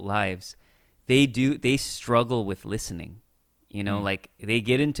adult lives, they struggle with listening. Like they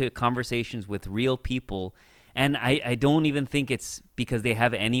get into conversations with real people, and I don't even think it's because they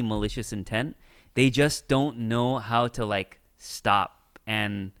have any malicious intent. They just don't know how to like stop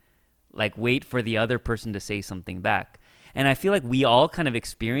and like wait for the other person to say something back. And I feel like we all kind of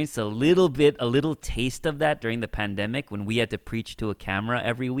experienced a little taste of that during the pandemic when we had to preach to a camera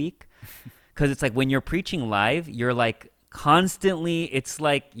every week. Because it's like when you're preaching live, you're like constantly, it's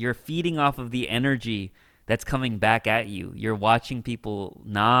like you're feeding off of the energy that's coming back at you. You're watching people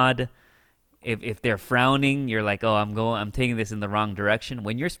nod. If they're frowning, you're like, oh, I'm taking this in the wrong direction.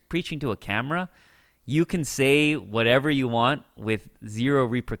 When you're preaching to a camera, you can say whatever you want with zero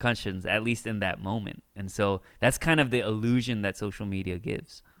repercussions, at least in that moment. And so that's kind of the illusion that social media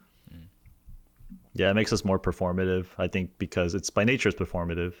gives. Yeah, it makes us more performative, I think, because it's by nature it's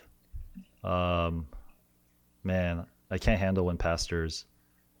performative. Man, I can't handle when pastors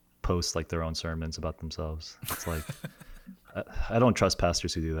post like their own sermons about themselves. It's like, I don't trust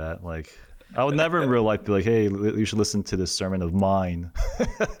pastors who do that. Like, I would never in real life be like, hey, you should listen to this sermon of mine.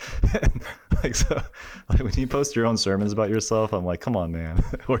 Like, so, like when you post your own sermons about yourself, I'm like, come on, man.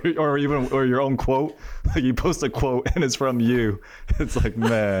 or your own quote. Like you post a quote and it's from you. It's like,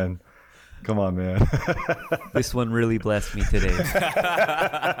 man, come on, man. This one really blessed me today.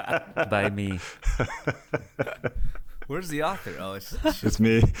 By me. Where's the author? Oh, it's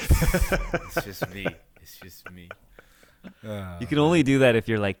me. It's just me. It's just me. You can only do that if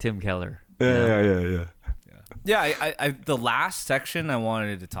you're like Tim Keller. Yeah. Yeah, I the last section I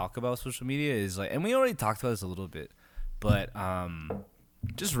wanted to talk about social media is like, and we already talked about this a little bit, but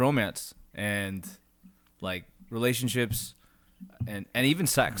just romance and like relationships and even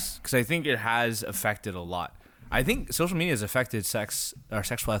sex, because I think it has affected a lot. I think social media has affected sex or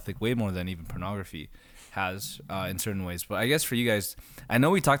sexual ethic way more than even pornography has in certain ways. But I guess for you guys, I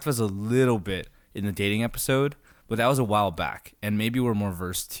know we talked about this a little bit in the dating episode, but that was a while back, and maybe we're more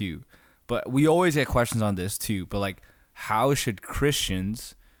versed too. But we always get questions on this too. But like, how should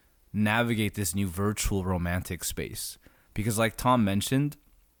Christians navigate this new virtual romantic space? Because like Tom mentioned,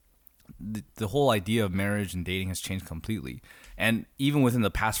 the whole idea of marriage and dating has changed completely. And even within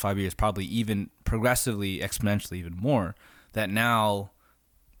the past 5 years, probably even progressively, exponentially, even more, that now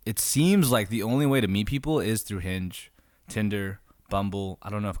it seems like the only way to meet people is through Hinge, Tinder, Bumble. I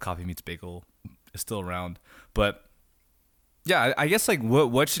don't know if Coffee Meets Bagel is still around, but yeah, I guess like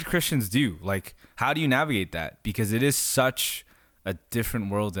what should Christians do? Like, how do you navigate that? Because it is such a different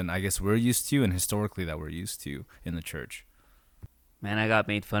world than I guess we're used to, and historically that we're used to in the church. Man, I got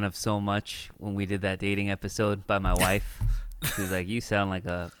made fun of so much when we did that dating episode by my wife. She's like, you sound like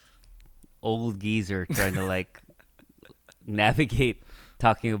a old geezer trying to like navigate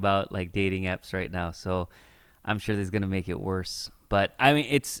talking about like dating apps right now. So I'm sure this is going to make it worse. But I mean,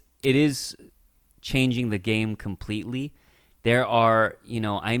 it is changing the game completely. There are,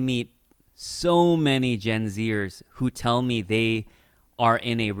 I meet so many Gen Zers who tell me they are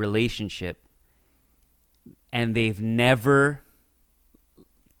in a relationship and they've never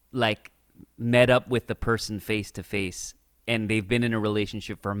like met up with the person face to face, and they've been in a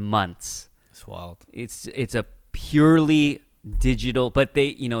relationship for months. It's wild. It's a purely digital, but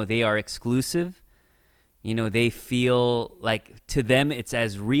they are exclusive. They feel like to them it's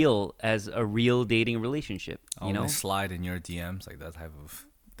as real as a real dating relationship. Only slide in your DMs like that type of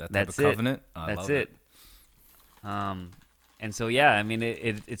That's covenant. That's love it. And so yeah, I mean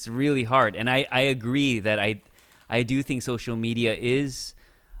it's really hard, and I agree that I do think social media is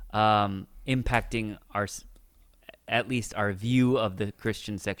impacting at least our view of the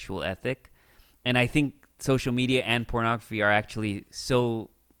Christian sexual ethic, and I think social media and pornography are actually so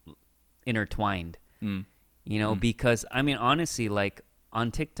intertwined. Because I mean, honestly, like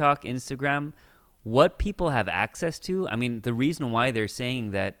on TikTok, Instagram, what people have access to, I mean, the reason why they're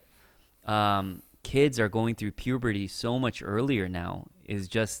saying that kids are going through puberty so much earlier now is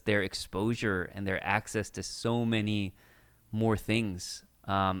just their exposure and their access to so many more things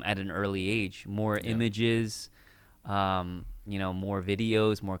at an early age, more images, more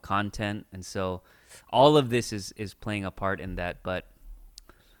videos, more content. And so all of this is playing a part in that. But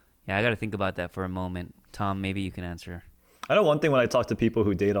yeah, I got to think about that for a moment. Tom, maybe you can answer. I know one thing when I talk to people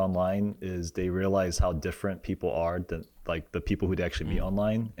who date online is they realize how different people are than like the people who they actually meet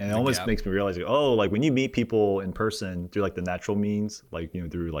online. And it almost makes me realize, like when you meet people in person through like the natural means, like,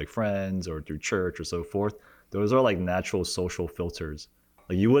 through like friends or through church or so forth, those are like natural social filters.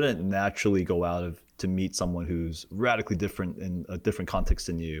 Like you wouldn't naturally go out to meet someone who's radically different in a different context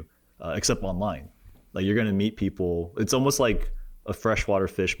than you, except online. Like you're going to meet people. It's almost like a freshwater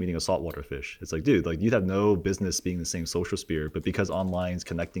fish meeting a saltwater fish. It's like, dude, like you'd have no business being in the same social sphere, but because online is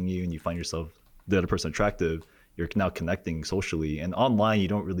connecting you and you find yourself the other person attractive, you're now connecting socially. And online, you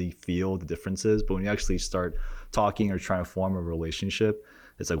don't really feel the differences, but when you actually start talking or trying to form a relationship,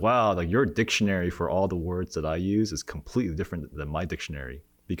 it's like, wow, like your dictionary for all the words that I use is completely different than my dictionary,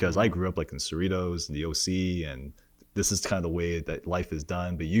 because I grew up like in Cerritos and the OC, and this is kind of the way that life is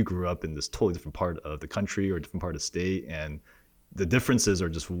done. But you grew up in this totally different part of the country or a different part of the state, and the differences are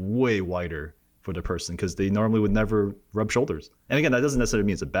just way wider for the person because they normally would never rub shoulders. And again, that doesn't necessarily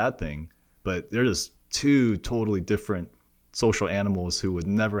mean it's a bad thing, but they're just two totally different social animals who would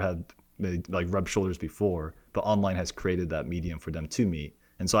never have like rubbed shoulders before, but online has created that medium for them to meet.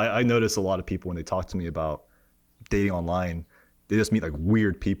 And so I notice a lot of people when they talk to me about dating online, they just meet like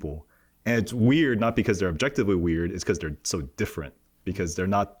weird people. And it's weird not because they're objectively weird, it's because they're so different, because they're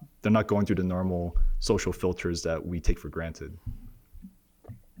not going through the normal social filters that we take for granted.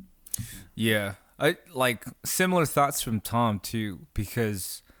 Yeah, I like similar thoughts from Tom too,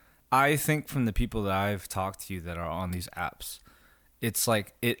 because I think from the people that I've talked to that are on these apps, it's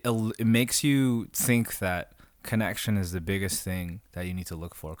like it makes you think that connection is the biggest thing that you need to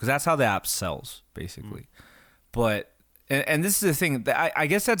look for, because that's how the app sells basically. But and this is the thing that I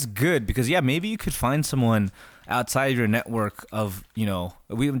guess that's good, because maybe you could find someone outside your network of,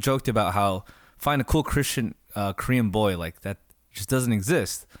 we joked about how find a cool Christian Korean boy, like that just doesn't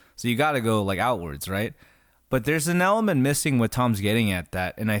exist. So you got to go like outwards, right? But there's an element missing what Tom's getting at,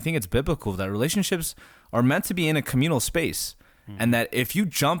 that, and I think it's biblical, that relationships are meant to be in a communal space. And that if you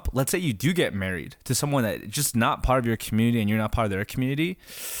jump, let's say you do get married to someone that just not part of your community and you're not part of their community,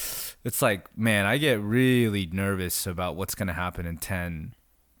 it's like, man, I get really nervous about what's going to happen in 10,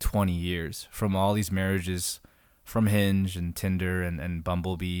 20 years from all these marriages from Hinge and Tinder and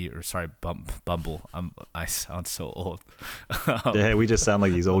Bumblebee, or sorry, Bumble. I sound so old. Yeah, we just sound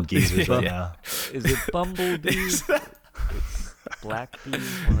like these old geezers right now. Is it Bumblebee? It's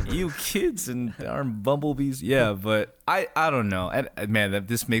Blackbee? You kids and aren't bumblebees. Yeah, but I don't know. And man,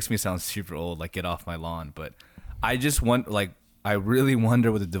 this makes me sound super old, like get off my lawn. But I just want, like, I really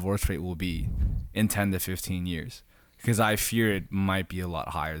wonder what the divorce rate will be in 10 to 15 years, because I fear it might be a lot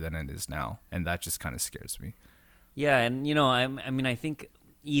higher than it is now, and that just kind of scares me. Yeah, and I think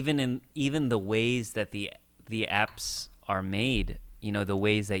even the ways that the apps are made, the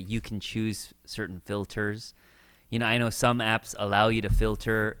ways that you can choose certain filters. I know some apps allow you to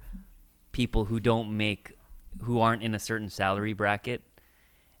filter people who aren't in a certain salary bracket.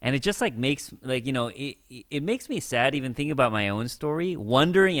 And it just like makes like, it makes me sad even thinking about my own story,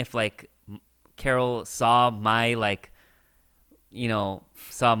 wondering if like Carol saw my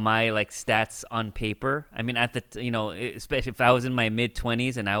stats on paper. I mean, at the, especially if I was in my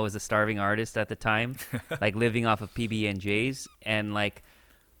mid-20s and I was a starving artist at the time, like living off of PB&Js, and like,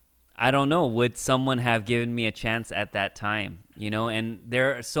 I don't know, would someone have given me a chance at that time, And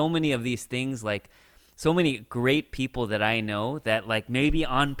there are so many of these things, like so many great people that I know that like maybe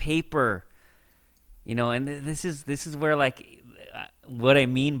on paper, and this is where like what I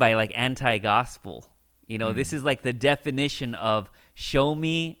mean by like anti-gospel, this is like the definition of show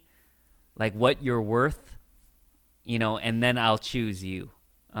me like what you're worth, and then I'll choose you.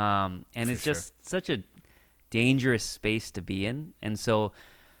 And For it's sure. just such a dangerous space to be in. And so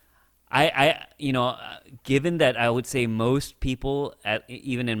I given that I would say most people,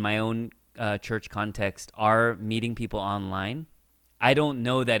 even in my own church context, are meeting people online, I don't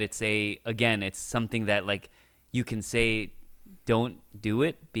know that it's something that like you can say don't do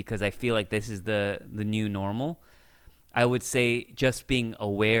it, because I feel like this is the new normal. I would say just being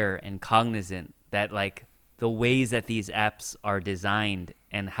aware and cognizant that like the ways that these apps are designed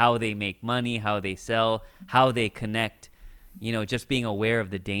and how they make money, how they sell, how they connect, just being aware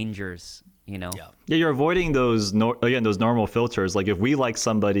of the dangers. Yeah. Yeah, you're avoiding those those normal filters. Like if we like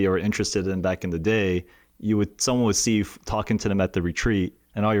somebody or interested in back in the day, someone would see you talking to them at the retreat,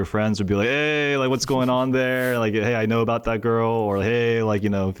 and all your friends would be like, "Hey, like what's going on there? Like, hey, I know about that girl," or "Hey, like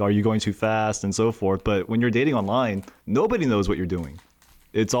are you going too fast?" and so forth. But when you're dating online, nobody knows what you're doing.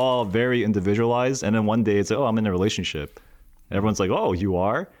 It's all very individualized, and then one day it's like, "Oh, I'm in a relationship." Everyone's like, "Oh, you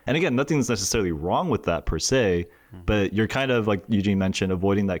are?" And again, nothing's necessarily wrong with that per se, but you're kind of, like Eugene mentioned,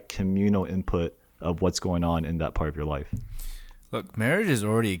 avoiding that communal input of what's going on in that part of your life. Look, marriage is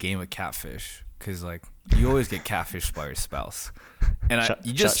already a game of catfish, because like you always get catfished by your spouse, and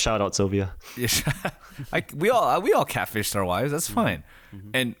Shout out Sylvia. we all catfished our wives. That's fine,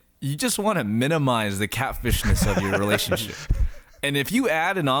 and you just want to minimize the catfishness of your relationship. And if you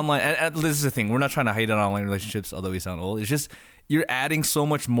add an online, and this is the thing, we're not trying to hate on online relationships, although we sound old. It's just you're adding so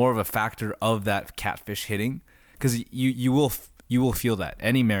much more of a factor of that catfish hitting, because you will feel that.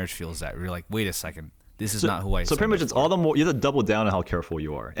 Any marriage feels that. You're like, wait a second, this is not who I. So pretty much, it's all the more you have to double down on how careful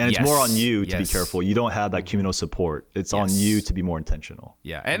you are, and it's more on you to be careful. You don't have that communal support. It's on you to be more intentional.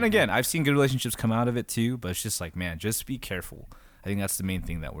 Yeah, and again, I've seen good relationships come out of it too, but it's just like, man, just be careful. I think that's the main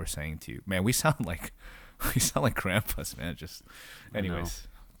thing that we're saying to you. Man, we sound like grandpas, man. Just, anyways,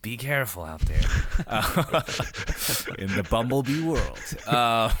 be careful out there in the bumblebee world.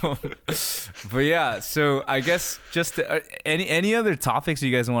 But yeah, so I guess just any other topics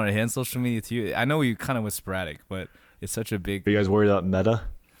you guys want to hit on social media too? I know we kind of was sporadic, but it's such a big. Are you guys worried about Meta?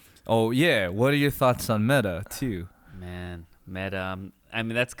 Oh yeah, what are your thoughts on Meta too? Man, Meta. I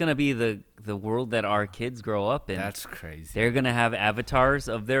mean, that's gonna be the world that our kids grow up in. That's crazy. They're gonna have avatars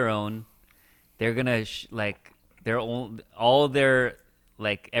of their own. They're gonna like their own, all their,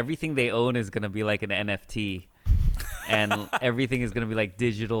 like everything they own is gonna be like an NFT, and everything is gonna be like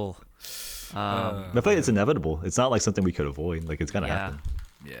digital. I feel like it's inevitable. It's not like something we could avoid. Like it's gonna happen.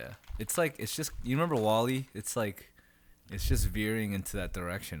 Yeah, it's like, it's just, you remember WALL-E? It's like, it's just veering into that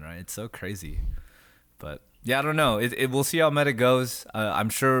direction, right? It's so crazy. But yeah, I don't know. We'll see how Meta goes. I'm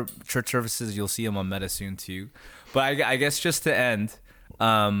sure church services, you'll see them on Meta soon too. But I guess just to end,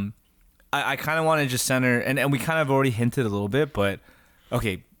 I kind of want to just center, and we kind of already hinted a little bit, but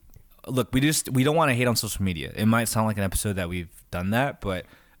okay, look, we don't want to hate on social media. It might sound like an episode that we've done that, but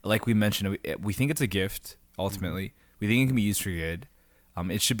like we mentioned, we think it's a gift, ultimately. We think it can be used for good.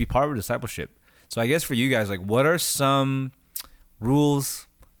 It should be part of discipleship. So I guess for you guys, like, what are some rules,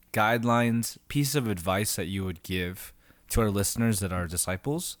 guidelines, pieces of advice that you would give to our listeners that are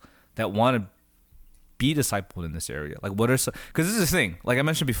disciples that want to be discipled in this area? Like, what are some, because this is the thing, like I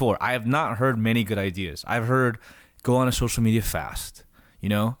mentioned before, I have not heard many good ideas. I've heard go on a social media fast,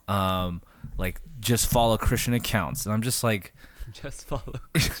 like just follow Christian accounts, and I'm just like, just follow.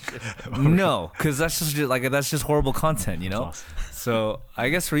 no, because that's just horrible content, Awesome. So I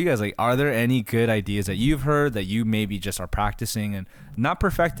guess for you guys, like, are there any good ideas that you've heard that you maybe just are practicing and not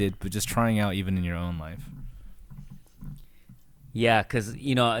perfected, but just trying out even in your own life? Yeah, because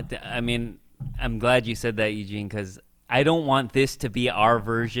I mean, I'm glad you said that, Eugene, because I don't want this to be our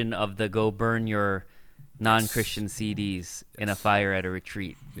version of the go burn your non-Christian CDs in a fire at a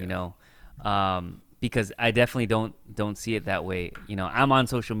retreat, because I definitely don't see it that way. I'm on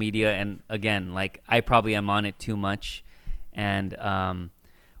social media, and again, like, I probably am on it too much, and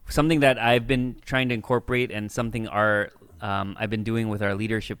something that I've been trying to incorporate, and something I've been doing with our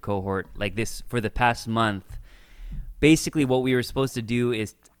leadership cohort, like this for the past month. Basically, what we were supposed to do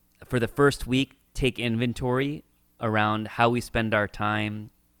is, for the first week, take inventory around how we spend our time,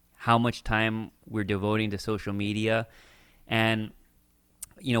 how much time we're devoting to social media, and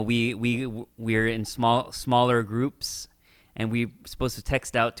we're in smaller groups, and we're supposed to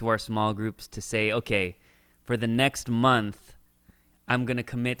text out to our small groups to say, okay, for the next month, I'm going to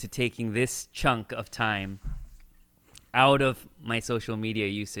commit to taking this chunk of time out of my social media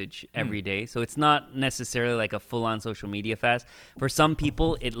usage every day. So it's not necessarily like a full-on social media fast. For some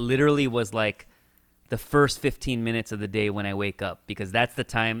people, it literally was like the first 15 minutes of the day when I wake up, because that's the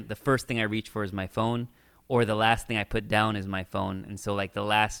time, the first thing I reach for is my phone, or the last thing I put down is my phone. And so like the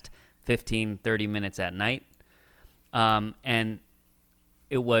last 15, 30 minutes at night. And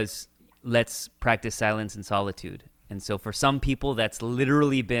it was let's practice silence and solitude. And so for some people, that's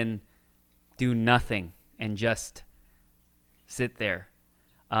literally been do nothing and just sit there.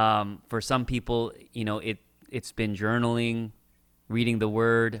 For some people, it's been journaling, reading the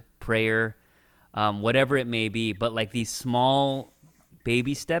word, prayer, whatever it may be. But like these small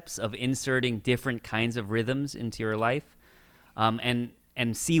baby steps of inserting different kinds of rhythms into your life, and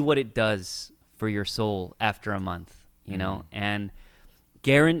see what it does for your soul after a month, and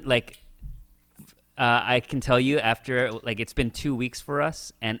I can tell you after, it's been 2 weeks for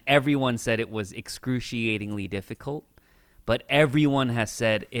us, and everyone said it was excruciatingly difficult, but everyone has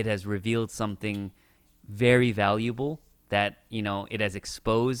said it has revealed something very valuable, that, it has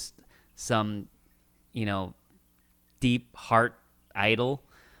exposed some, deep heart idol,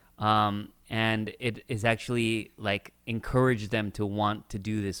 and it is actually encouraged them to want to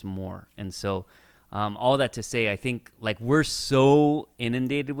do this more. And so all that to say, I think we're so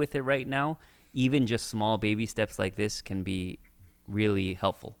inundated with it right now. Even just small baby steps like this can be really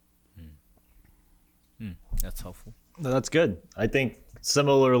helpful. That's helpful. No, that's good. I think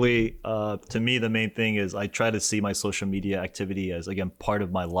similarly, to me, the main thing is I try to see my social media activity as, again, part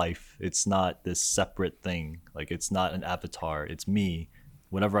of my life. It's not this separate thing. It's not an avatar. It's me.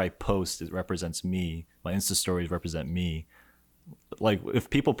 Whenever I post, it represents me. My Insta stories represent me. If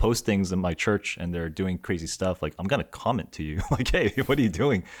people post things in my church and they're doing crazy stuff, I'm gonna comment to you, hey, what are you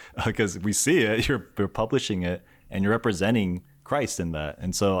doing? Because we see it, you're publishing it, and you're representing Christ in that.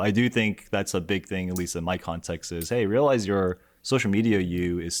 And so I do think that's a big thing, at least in my context, is, hey, realize your social media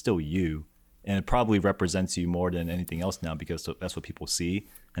you is still you, and it probably represents you more than anything else now, because that's what people see.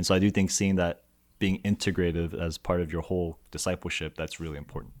 And so I do think seeing that being integrative as part of your whole discipleship, that's really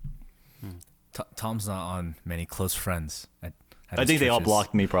important. Tom's not on many close friends at I think they all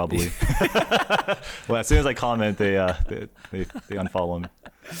blocked me probably. Well, as soon as I comment, they unfollow me.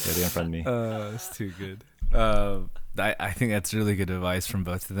 Yeah, they unfriend me. It's too good. I think that's really good advice from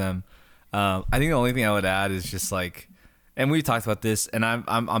both of them. I think the only thing I would add is just and we talked about this, and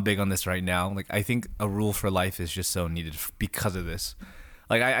I'm big on this right now. I think a rule for life is just so needed because of this.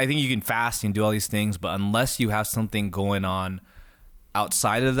 I think you can fast and do all these things, but unless you have something going on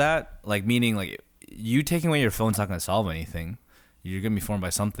outside of that, meaning you taking away your phone's not going to solve anything. You're going to be formed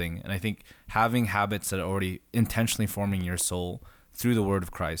by something. And I think having habits that are already intentionally forming your soul through the word of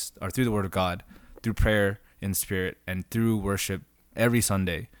Christ, or through the word of God, through prayer in spirit, and through worship every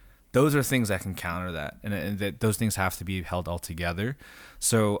Sunday, those are things that can counter that. And that those things have to be held all together.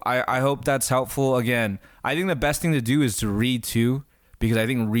 So I hope that's helpful. Again, I think the best thing to do is to read too, because I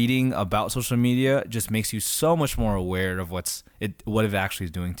think reading about social media just makes you so much more aware of what it actually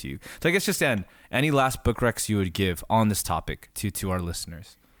is doing to you. So I guess just then, any last book recs you would give on this topic to our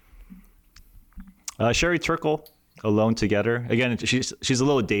listeners? Sherry Turkle, Alone Together. Again, she's a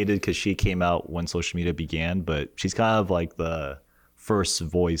little dated because she came out when social media began, but she's kind of the first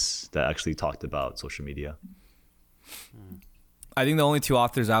voice that actually talked about social media. I think the only two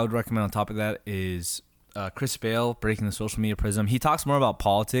authors I would recommend on top of that is Chris Bale, Breaking the Social Media Prism. He talks more about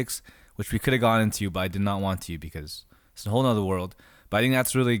politics, which we could have gone into, but I did not want to because it's a whole nother world. But I think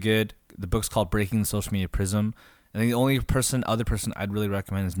that's really good. The book's called Breaking the Social Media Prism. I think the only other person I'd really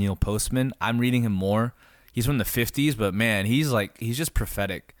recommend is Neil Postman. I'm reading him more. He's from the 50s, but man, he's just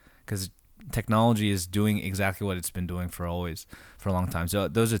prophetic because technology is doing exactly what it's been doing for a long time. So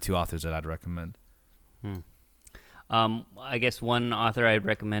those are two authors that I'd recommend. I guess one author I'd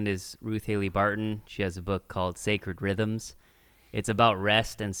recommend is Ruth Haley Barton. She has a book called Sacred Rhythms. It's about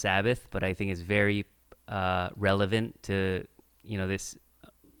rest and Sabbath, but I think it's very relevant to this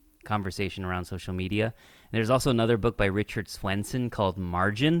conversation around social media. And there's also another book by Richard Swenson called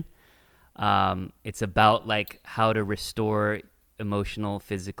Margin. It's about how to restore emotional,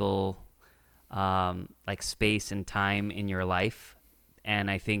 physical, space and time in your life.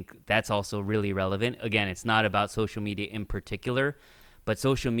 And I think that's also really relevant. Again, it's not about social media in particular, but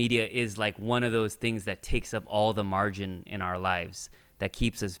social media is one of those things that takes up all the margin in our lives, that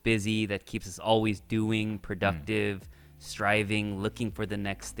keeps us busy, that keeps us always doing, productive, striving, looking for the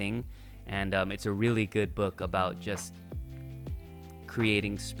next thing. And it's a really good book about just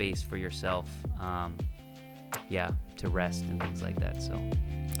creating space for yourself, to rest and things like that. So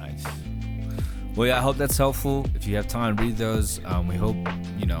nice. Well, yeah, I hope that's helpful. If you have time, read those. We hope,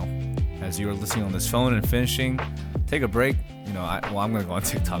 as you are listening on this phone and finishing, take a break. I'm going to go on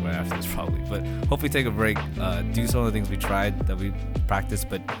TikTok right after this probably, but hopefully take a break, do some of the things we tried, that we practiced,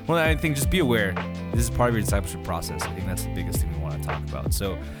 but more than anything, just be aware. This is part of your discipleship process. I think that's the biggest thing we want to talk about.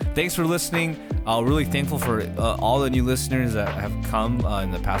 So thanks for listening. Really thankful for all the new listeners that have come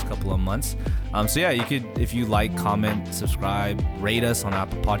in the past couple of months. So yeah, you could, if you like, comment, subscribe, rate us on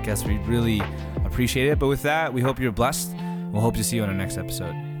Apple Podcasts. We'd really appreciate it. But with that, we hope you're blessed. We'll hope to see you on our next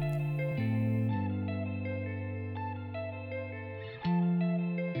episode.